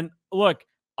 And look,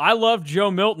 I love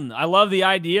Joe Milton. I love the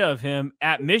idea of him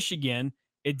at Michigan.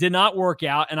 It did not work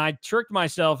out, and I tricked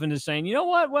myself into saying, you know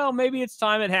what? Well, maybe it's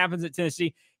time it happens at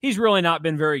Tennessee. He's really not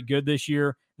been very good this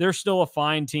year. They're still a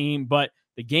fine team, but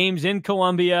the game's in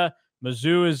Columbia.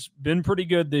 Mizzou has been pretty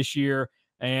good this year,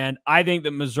 and I think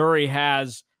that Missouri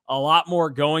has a lot more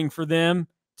going for them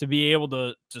to be able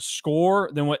to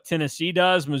score than what Tennessee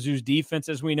does. Mizzou's defense,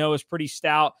 as we know, is pretty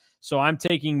stout, so I'm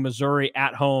taking Missouri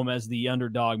at home as the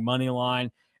underdog money line.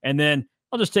 And then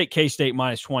I'll just take K-State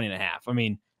minus 20.5. I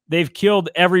mean, they've killed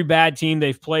every bad team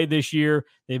they've played this year.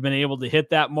 They've been able to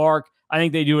hit that mark. I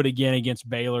think they do it again against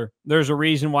Baylor. There's a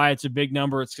reason why it's a big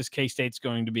number. It's because K-State's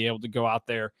going to be able to go out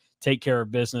there, take care of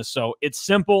business. So it's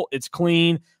simple, it's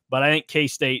clean, but I think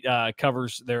K-State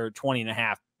covers their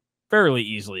 20.5 fairly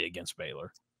easily against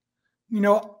Baylor.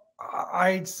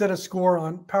 I set a score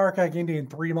on Power Pack Indian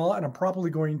 3 mile, and I'm probably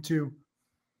going to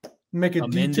make a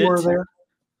detour there.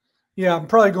 Yeah, I'm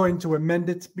probably going to amend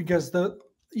it because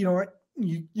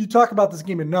you talk about this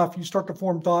game enough, you start to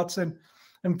form thoughts and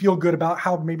feel good about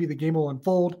how maybe the game will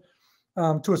unfold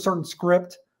to a certain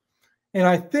script. And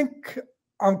I think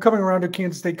I'm coming around to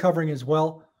Kansas State covering as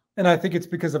well. And I think it's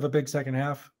because of a big second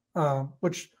half,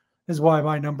 which is why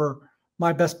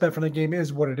my best bet for the game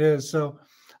is what it is. So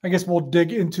I guess we'll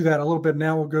dig into that a little bit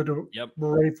now. We'll go to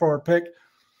we're ready for our pick.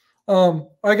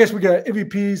 I guess we got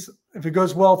MVPs. If it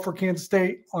goes well for Kansas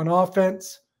State on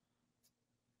offense,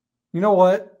 you know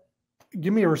what?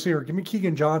 Give me a receiver. Give me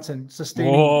Keegan Johnson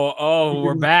sustaining. Oh,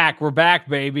 we're back. We're back,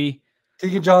 baby.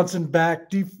 Keegan Johnson back.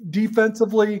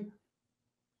 Defensively,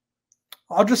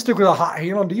 I'll just stick with a hot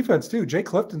hand on defense, too. Jake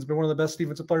Clifton's been one of the best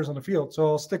defensive players on the field, so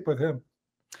I'll stick with him.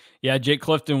 Yeah, Jake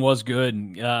Clifton was good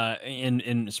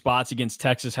in spots against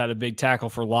Texas, had a big tackle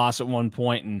for loss at one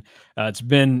point, and it's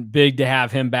been big to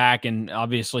have him back. And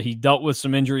obviously he dealt with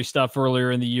some injury stuff earlier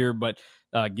in the year, but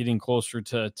getting closer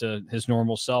to his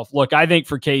normal self. Look, I think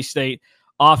for K-State,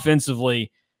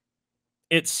 offensively,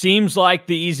 it seems like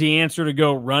the easy answer to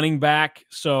go running back.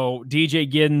 So DJ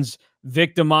Giddens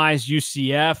victimized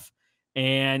UCF,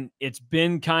 and it's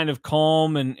been kind of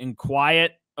calm and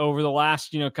quiet over the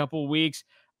last couple of weeks.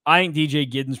 I think DJ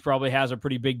Giddens probably has a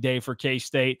pretty big day for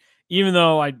K-State, even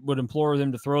though I would implore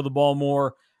them to throw the ball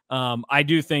more. I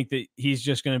do think that he's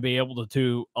just going to be able to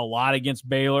do a lot against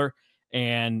Baylor.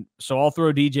 And so I'll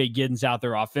throw DJ Giddens out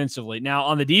there offensively. Now,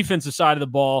 on the defensive side of the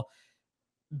ball,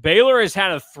 Baylor has had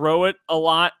to throw it a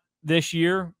lot this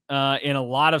year in a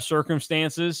lot of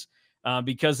circumstances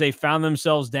because they found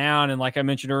themselves down. And like I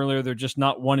mentioned earlier, they're just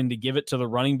not wanting to give it to the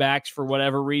running backs for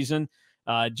whatever reason,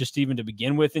 just even to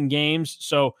begin with in games.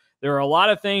 So there are a lot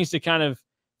of things to kind of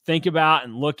think about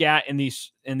and look at in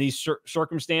these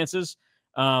circumstances.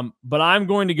 But I'm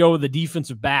going to go with the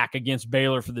defensive back against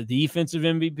Baylor for the defensive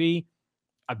MVP.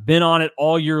 I've been on it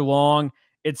all year long.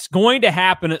 It's going to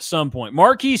happen at some point.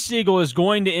 Marquise Siegel is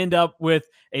going to end up with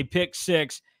a pick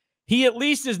six. He at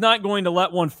least is not going to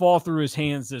let one fall through his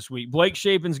hands this week. Blake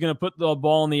Shapen's going to put the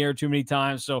ball in the air too many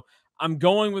times. So I'm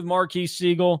going with Marquise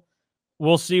Siegel.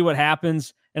 We'll see what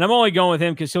happens. And I'm only going with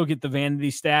him because he'll get the vanity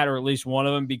stat, or at least one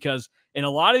of them, because in a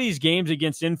lot of these games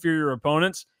against inferior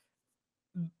opponents,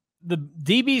 the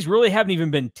DBs really haven't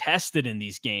even been tested in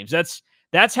these games.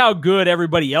 That's how good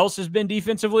everybody else has been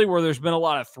defensively, where there's been a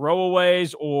lot of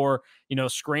throwaways or,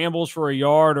 scrambles for a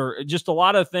yard or just a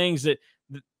lot of things that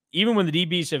even when the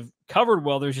DBs have covered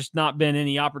well, there's just not been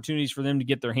any opportunities for them to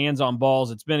get their hands on balls.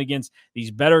 It's been against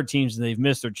these better teams and they've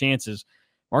missed their chances.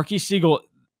 Marquise Siegel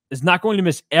is not going to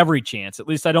miss every chance. At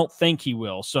least I don't think he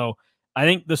will. So I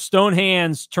think the stone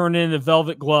hands turn into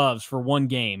velvet gloves for one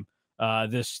game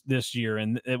this year,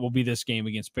 and it will be this game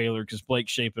against Baylor because Blake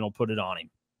Shapen will put it on him.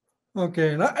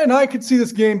 Okay, and I could see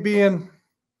this game being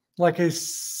like a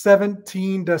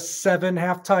 17-7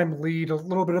 halftime lead, a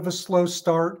little bit of a slow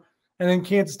start, and then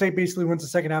Kansas State basically wins the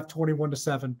second half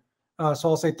 21-7. So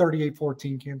I'll say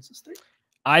 38-14 Kansas State.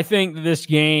 I think this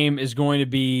game is going to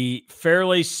be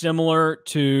fairly similar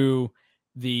to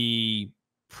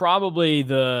probably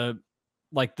the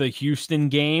Houston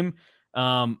game.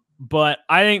 But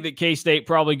I think that K-State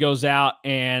probably goes out,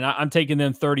 and I'm taking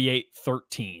them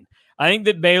 38-13. I think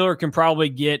that Baylor can probably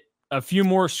get a few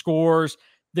more scores.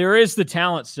 There is the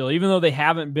talent still, even though they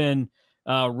haven't been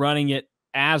running it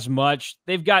as much.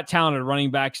 They've got talented running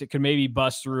backs that could maybe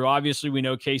bust through. Obviously, we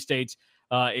know K-State's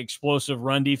explosive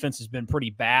run defense has been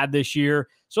pretty bad this year.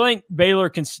 So I think Baylor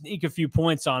can sneak a few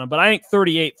points on them, but I think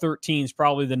 38-13 is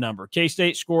probably the number.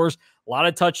 K-State scores a lot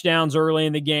of touchdowns early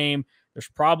in the game. There's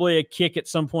probably a kick at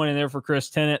some point in there for Chris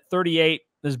Tennant. 38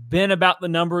 has been about the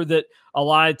number that a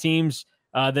lot of teams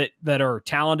that are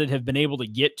talented have been able to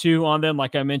get to on them.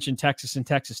 Like I mentioned, Texas and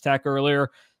Texas Tech earlier.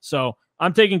 So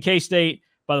I'm taking K-State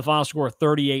by the final score of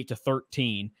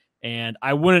 38-13. And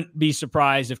I wouldn't be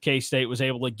surprised if K-State was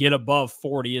able to get above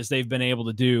 40 as they've been able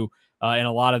to do in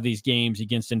a lot of these games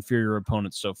against inferior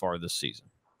opponents so far this season.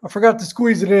 I forgot to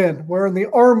squeeze it in. Wearing the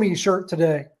Army shirt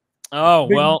today.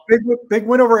 Oh, big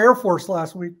win over Air Force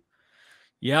last week.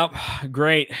 Yep,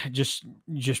 great. Just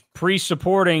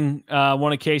pre-supporting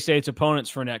one of K-State's opponents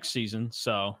for next season.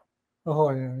 So,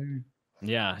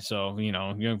 yeah. So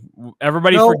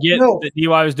everybody forget that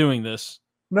DY was doing this.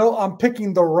 No, I'm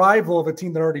picking the rival of a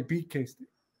team that already beat K-State.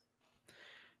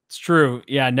 It's true.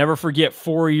 Yeah, never forget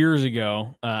 4 years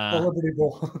ago. Liberty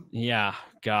Bowl. Yeah,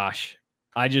 gosh.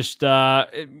 I just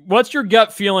what's your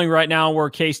gut feeling right now where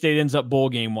K-State ends up bowl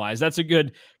game wise? That's a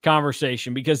good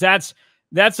conversation because that's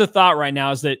the thought right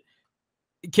now is that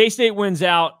K-State wins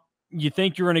out. You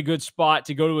think you're in a good spot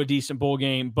to go to a decent bowl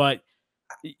game, but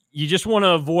you just want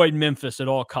to avoid Memphis at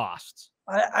all costs.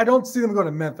 I don't see them going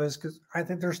to Memphis because I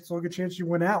think there's still a good chance you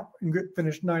win out and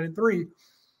finish 9-3.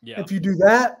 Yeah. If you do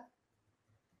that,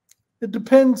 it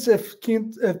depends if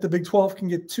the Big 12 can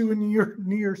get 2 in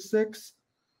New Year's 6.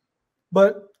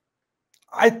 But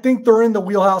I think they're in the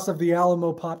wheelhouse of the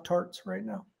Alamo Pop-Tarts right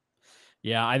now.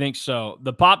 Yeah, I think so.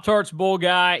 The Pop-Tarts Bowl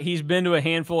guy, he's been to a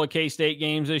handful of K-State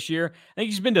games this year. I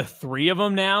think he's been to 3 of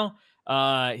them now.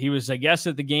 He was, I guess,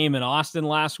 at the game in Austin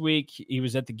last week. He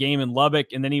was at the game in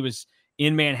Lubbock, and then he was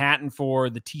in Manhattan for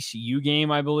the TCU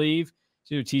game, I believe.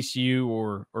 It's either TCU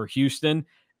or Houston.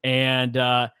 And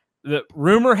the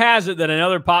rumor has it that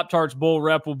another Pop-Tarts Bowl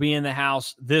rep will be in the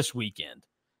house this weekend.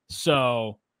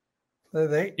 So,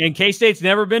 and K-State's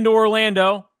never been to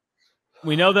Orlando.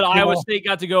 We know that Iowa State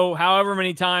got to go however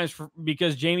many times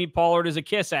because Jamie Pollard is a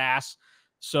kiss ass.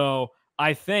 So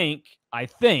I think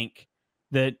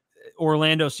that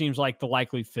Orlando seems like the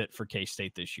likely fit for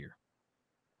K-State this year.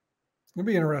 It'll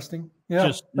be interesting. Yeah.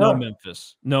 Just no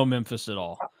Memphis. No Memphis at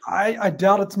all. I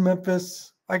doubt it's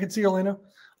Memphis. I could see Orlando.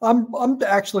 I'm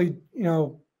actually,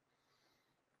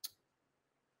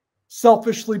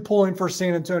 selfishly pulling for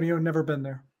San Antonio. Never been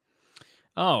there.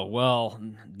 Oh, well,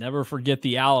 never forget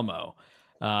the Alamo.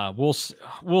 We'll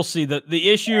see. The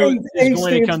issue is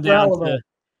going to come down to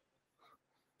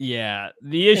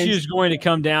the issue is going to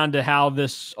come down to how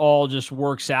this all just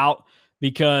works out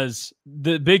because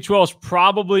the Big 12 is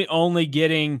probably only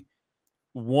getting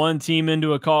one team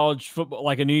into a college football,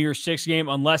 like a New Year's 6 game,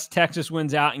 unless Texas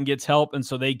wins out and gets help, and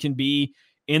so they can be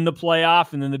in the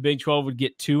playoff, and then the Big 12 would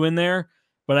get 2 in there.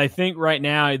 But I think right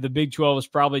now the Big 12 is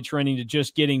probably trending to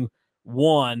just getting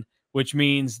 1, which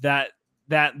means that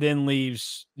then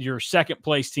leaves your second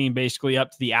place team basically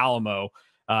up to the Alamo.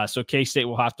 So K-State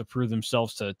will have to prove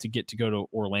themselves to get to go to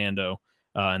Orlando.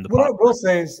 What I will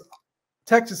say is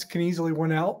Texas can easily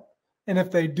win out. And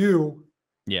if they do,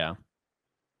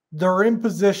 they're in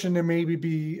position to maybe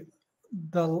be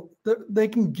they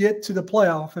can get to the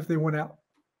playoff if they win out.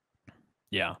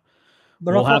 Yeah.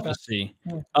 We'll have to see.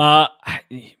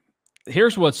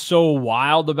 Here's what's so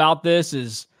wild about this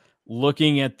is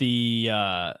looking at the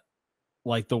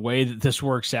the way that this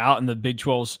works out in the Big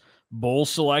 12's bowl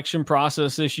selection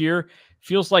process this year.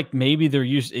 Feels like maybe it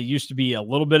used to be a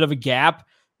little bit of a gap,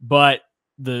 but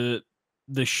the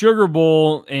Sugar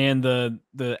Bowl and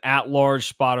the at-large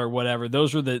spot or whatever,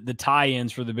 those are the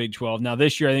tie-ins for the Big 12. Now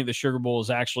this year, I think the Sugar Bowl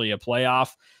is actually a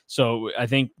playoff, so I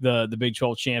think the Big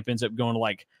 12 champ ends up going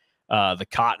to the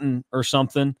Cotton or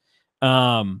something.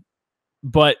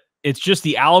 But it's just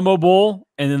the Alamo Bowl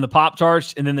and then the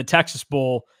Pop-Tarts and then the Texas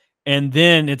Bowl, and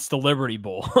then it's the Liberty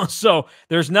Bowl. So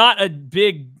there's not a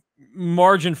big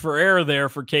margin for error there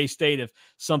for K-State if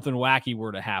something wacky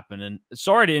were to happen. And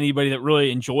sorry to anybody that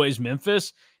really enjoys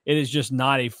Memphis. It is just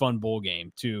not a fun bowl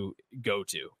game to go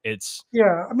to.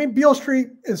 I mean, Beale Street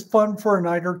is fun for a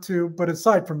night or two, but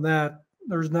aside from that,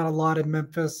 there's not a lot in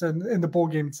Memphis, and the bowl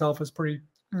game itself is pretty.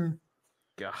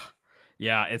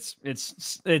 Yeah, it's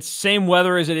same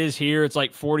weather as it is here. It's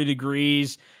like 40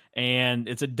 degrees, and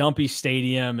it's a dumpy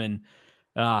stadium, and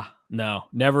no,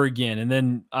 never again. And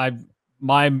then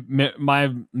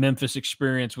my Memphis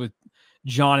experience with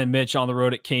John and Mitch on the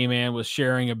road at K-Man was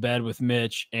sharing a bed with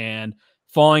Mitch and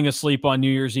falling asleep on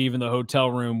New Year's Eve in the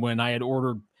hotel room when I'd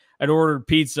ordered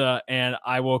pizza, and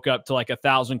I woke up to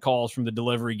 1,000 calls from the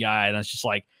delivery guy, and I was just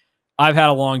like, I've had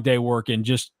a long day working.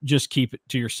 Just keep it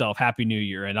to yourself. Happy New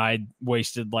Year. And I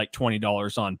wasted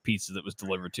 $20 on pizza that was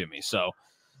delivered to me. So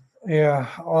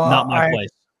not my place.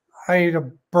 I ate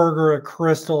a burger at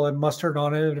Crystal and mustard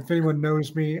on it. And if anyone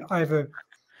knows me, I have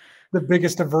the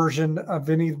biggest aversion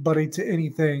of anybody to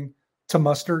anything to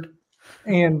mustard.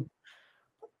 And,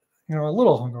 a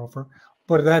little hungover,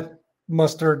 but that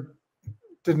mustard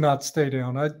did not stay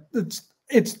down.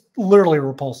 It's literally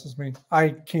repulses me. I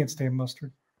can't stand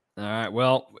mustard. All right.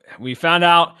 Well, we found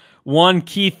out one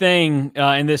key thing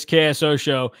in this KSO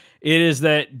show. It is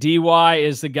that DY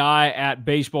is the guy at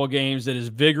baseball games that is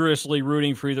vigorously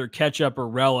rooting for either ketchup or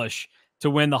relish to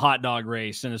win the hot dog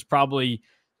race, and is probably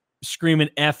screaming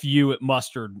F you at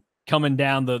mustard coming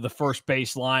down the first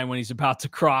base line when he's about to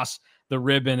cross the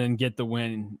ribbon and get the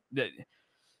win.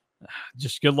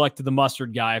 Just good luck to the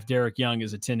mustard guy if Derek Young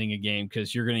is attending a game,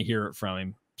 because you're going to hear it from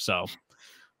him. So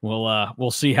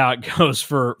we'll see how it goes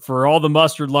for all the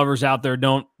mustard lovers out there.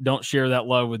 Don't share that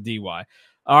love with DY.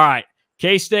 All right.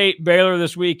 K-State Baylor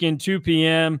this weekend, 2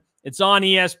 p.m. It's on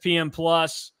ESPN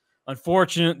Plus.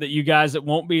 Unfortunate that you guys that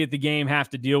won't be at the game have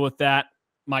to deal with that.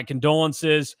 My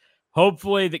condolences.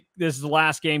 Hopefully this is the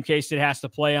last game K-State has to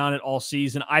play on it all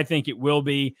season. I think it will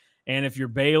be. And if you're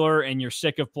Baylor and you're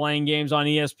sick of playing games on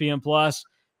ESPN Plus,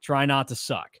 try not to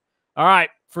suck. All right.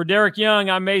 For Derek Young,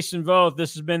 I'm Mason Voth.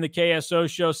 This has been the KSO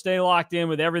Show. Stay locked in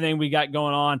with everything we got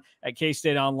going on at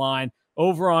K-StateOnline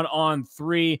over on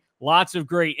 3. Lots of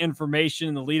great information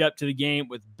in the lead up to the game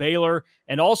with Baylor,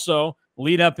 and also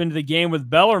lead up into the game with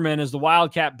Bellarmine as the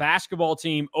Wildcat basketball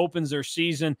team opens their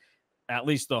season, at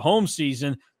least the home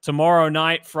season, tomorrow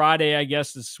night. Friday, I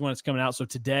guess this is when it's coming out. So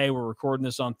today we're recording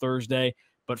this on Thursday.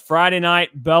 But Friday night,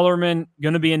 Bellarmine,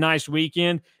 going to be a nice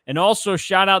weekend. And also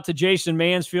shout out to Jason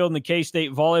Mansfield and the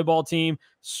K-State volleyball team.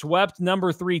 Swept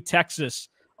number 3 Texas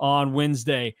on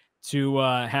Wednesday to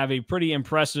have a pretty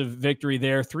impressive victory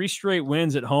there. 3 straight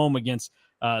wins at home against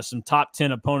some top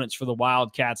 10 opponents for the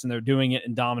Wildcats, and they're doing it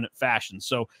in dominant fashion.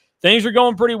 So things are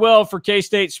going pretty well for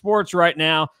K-State sports right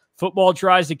now. Football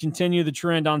tries to continue the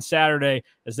trend on Saturday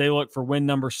as they look for win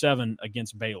number 7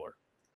 against Baylor.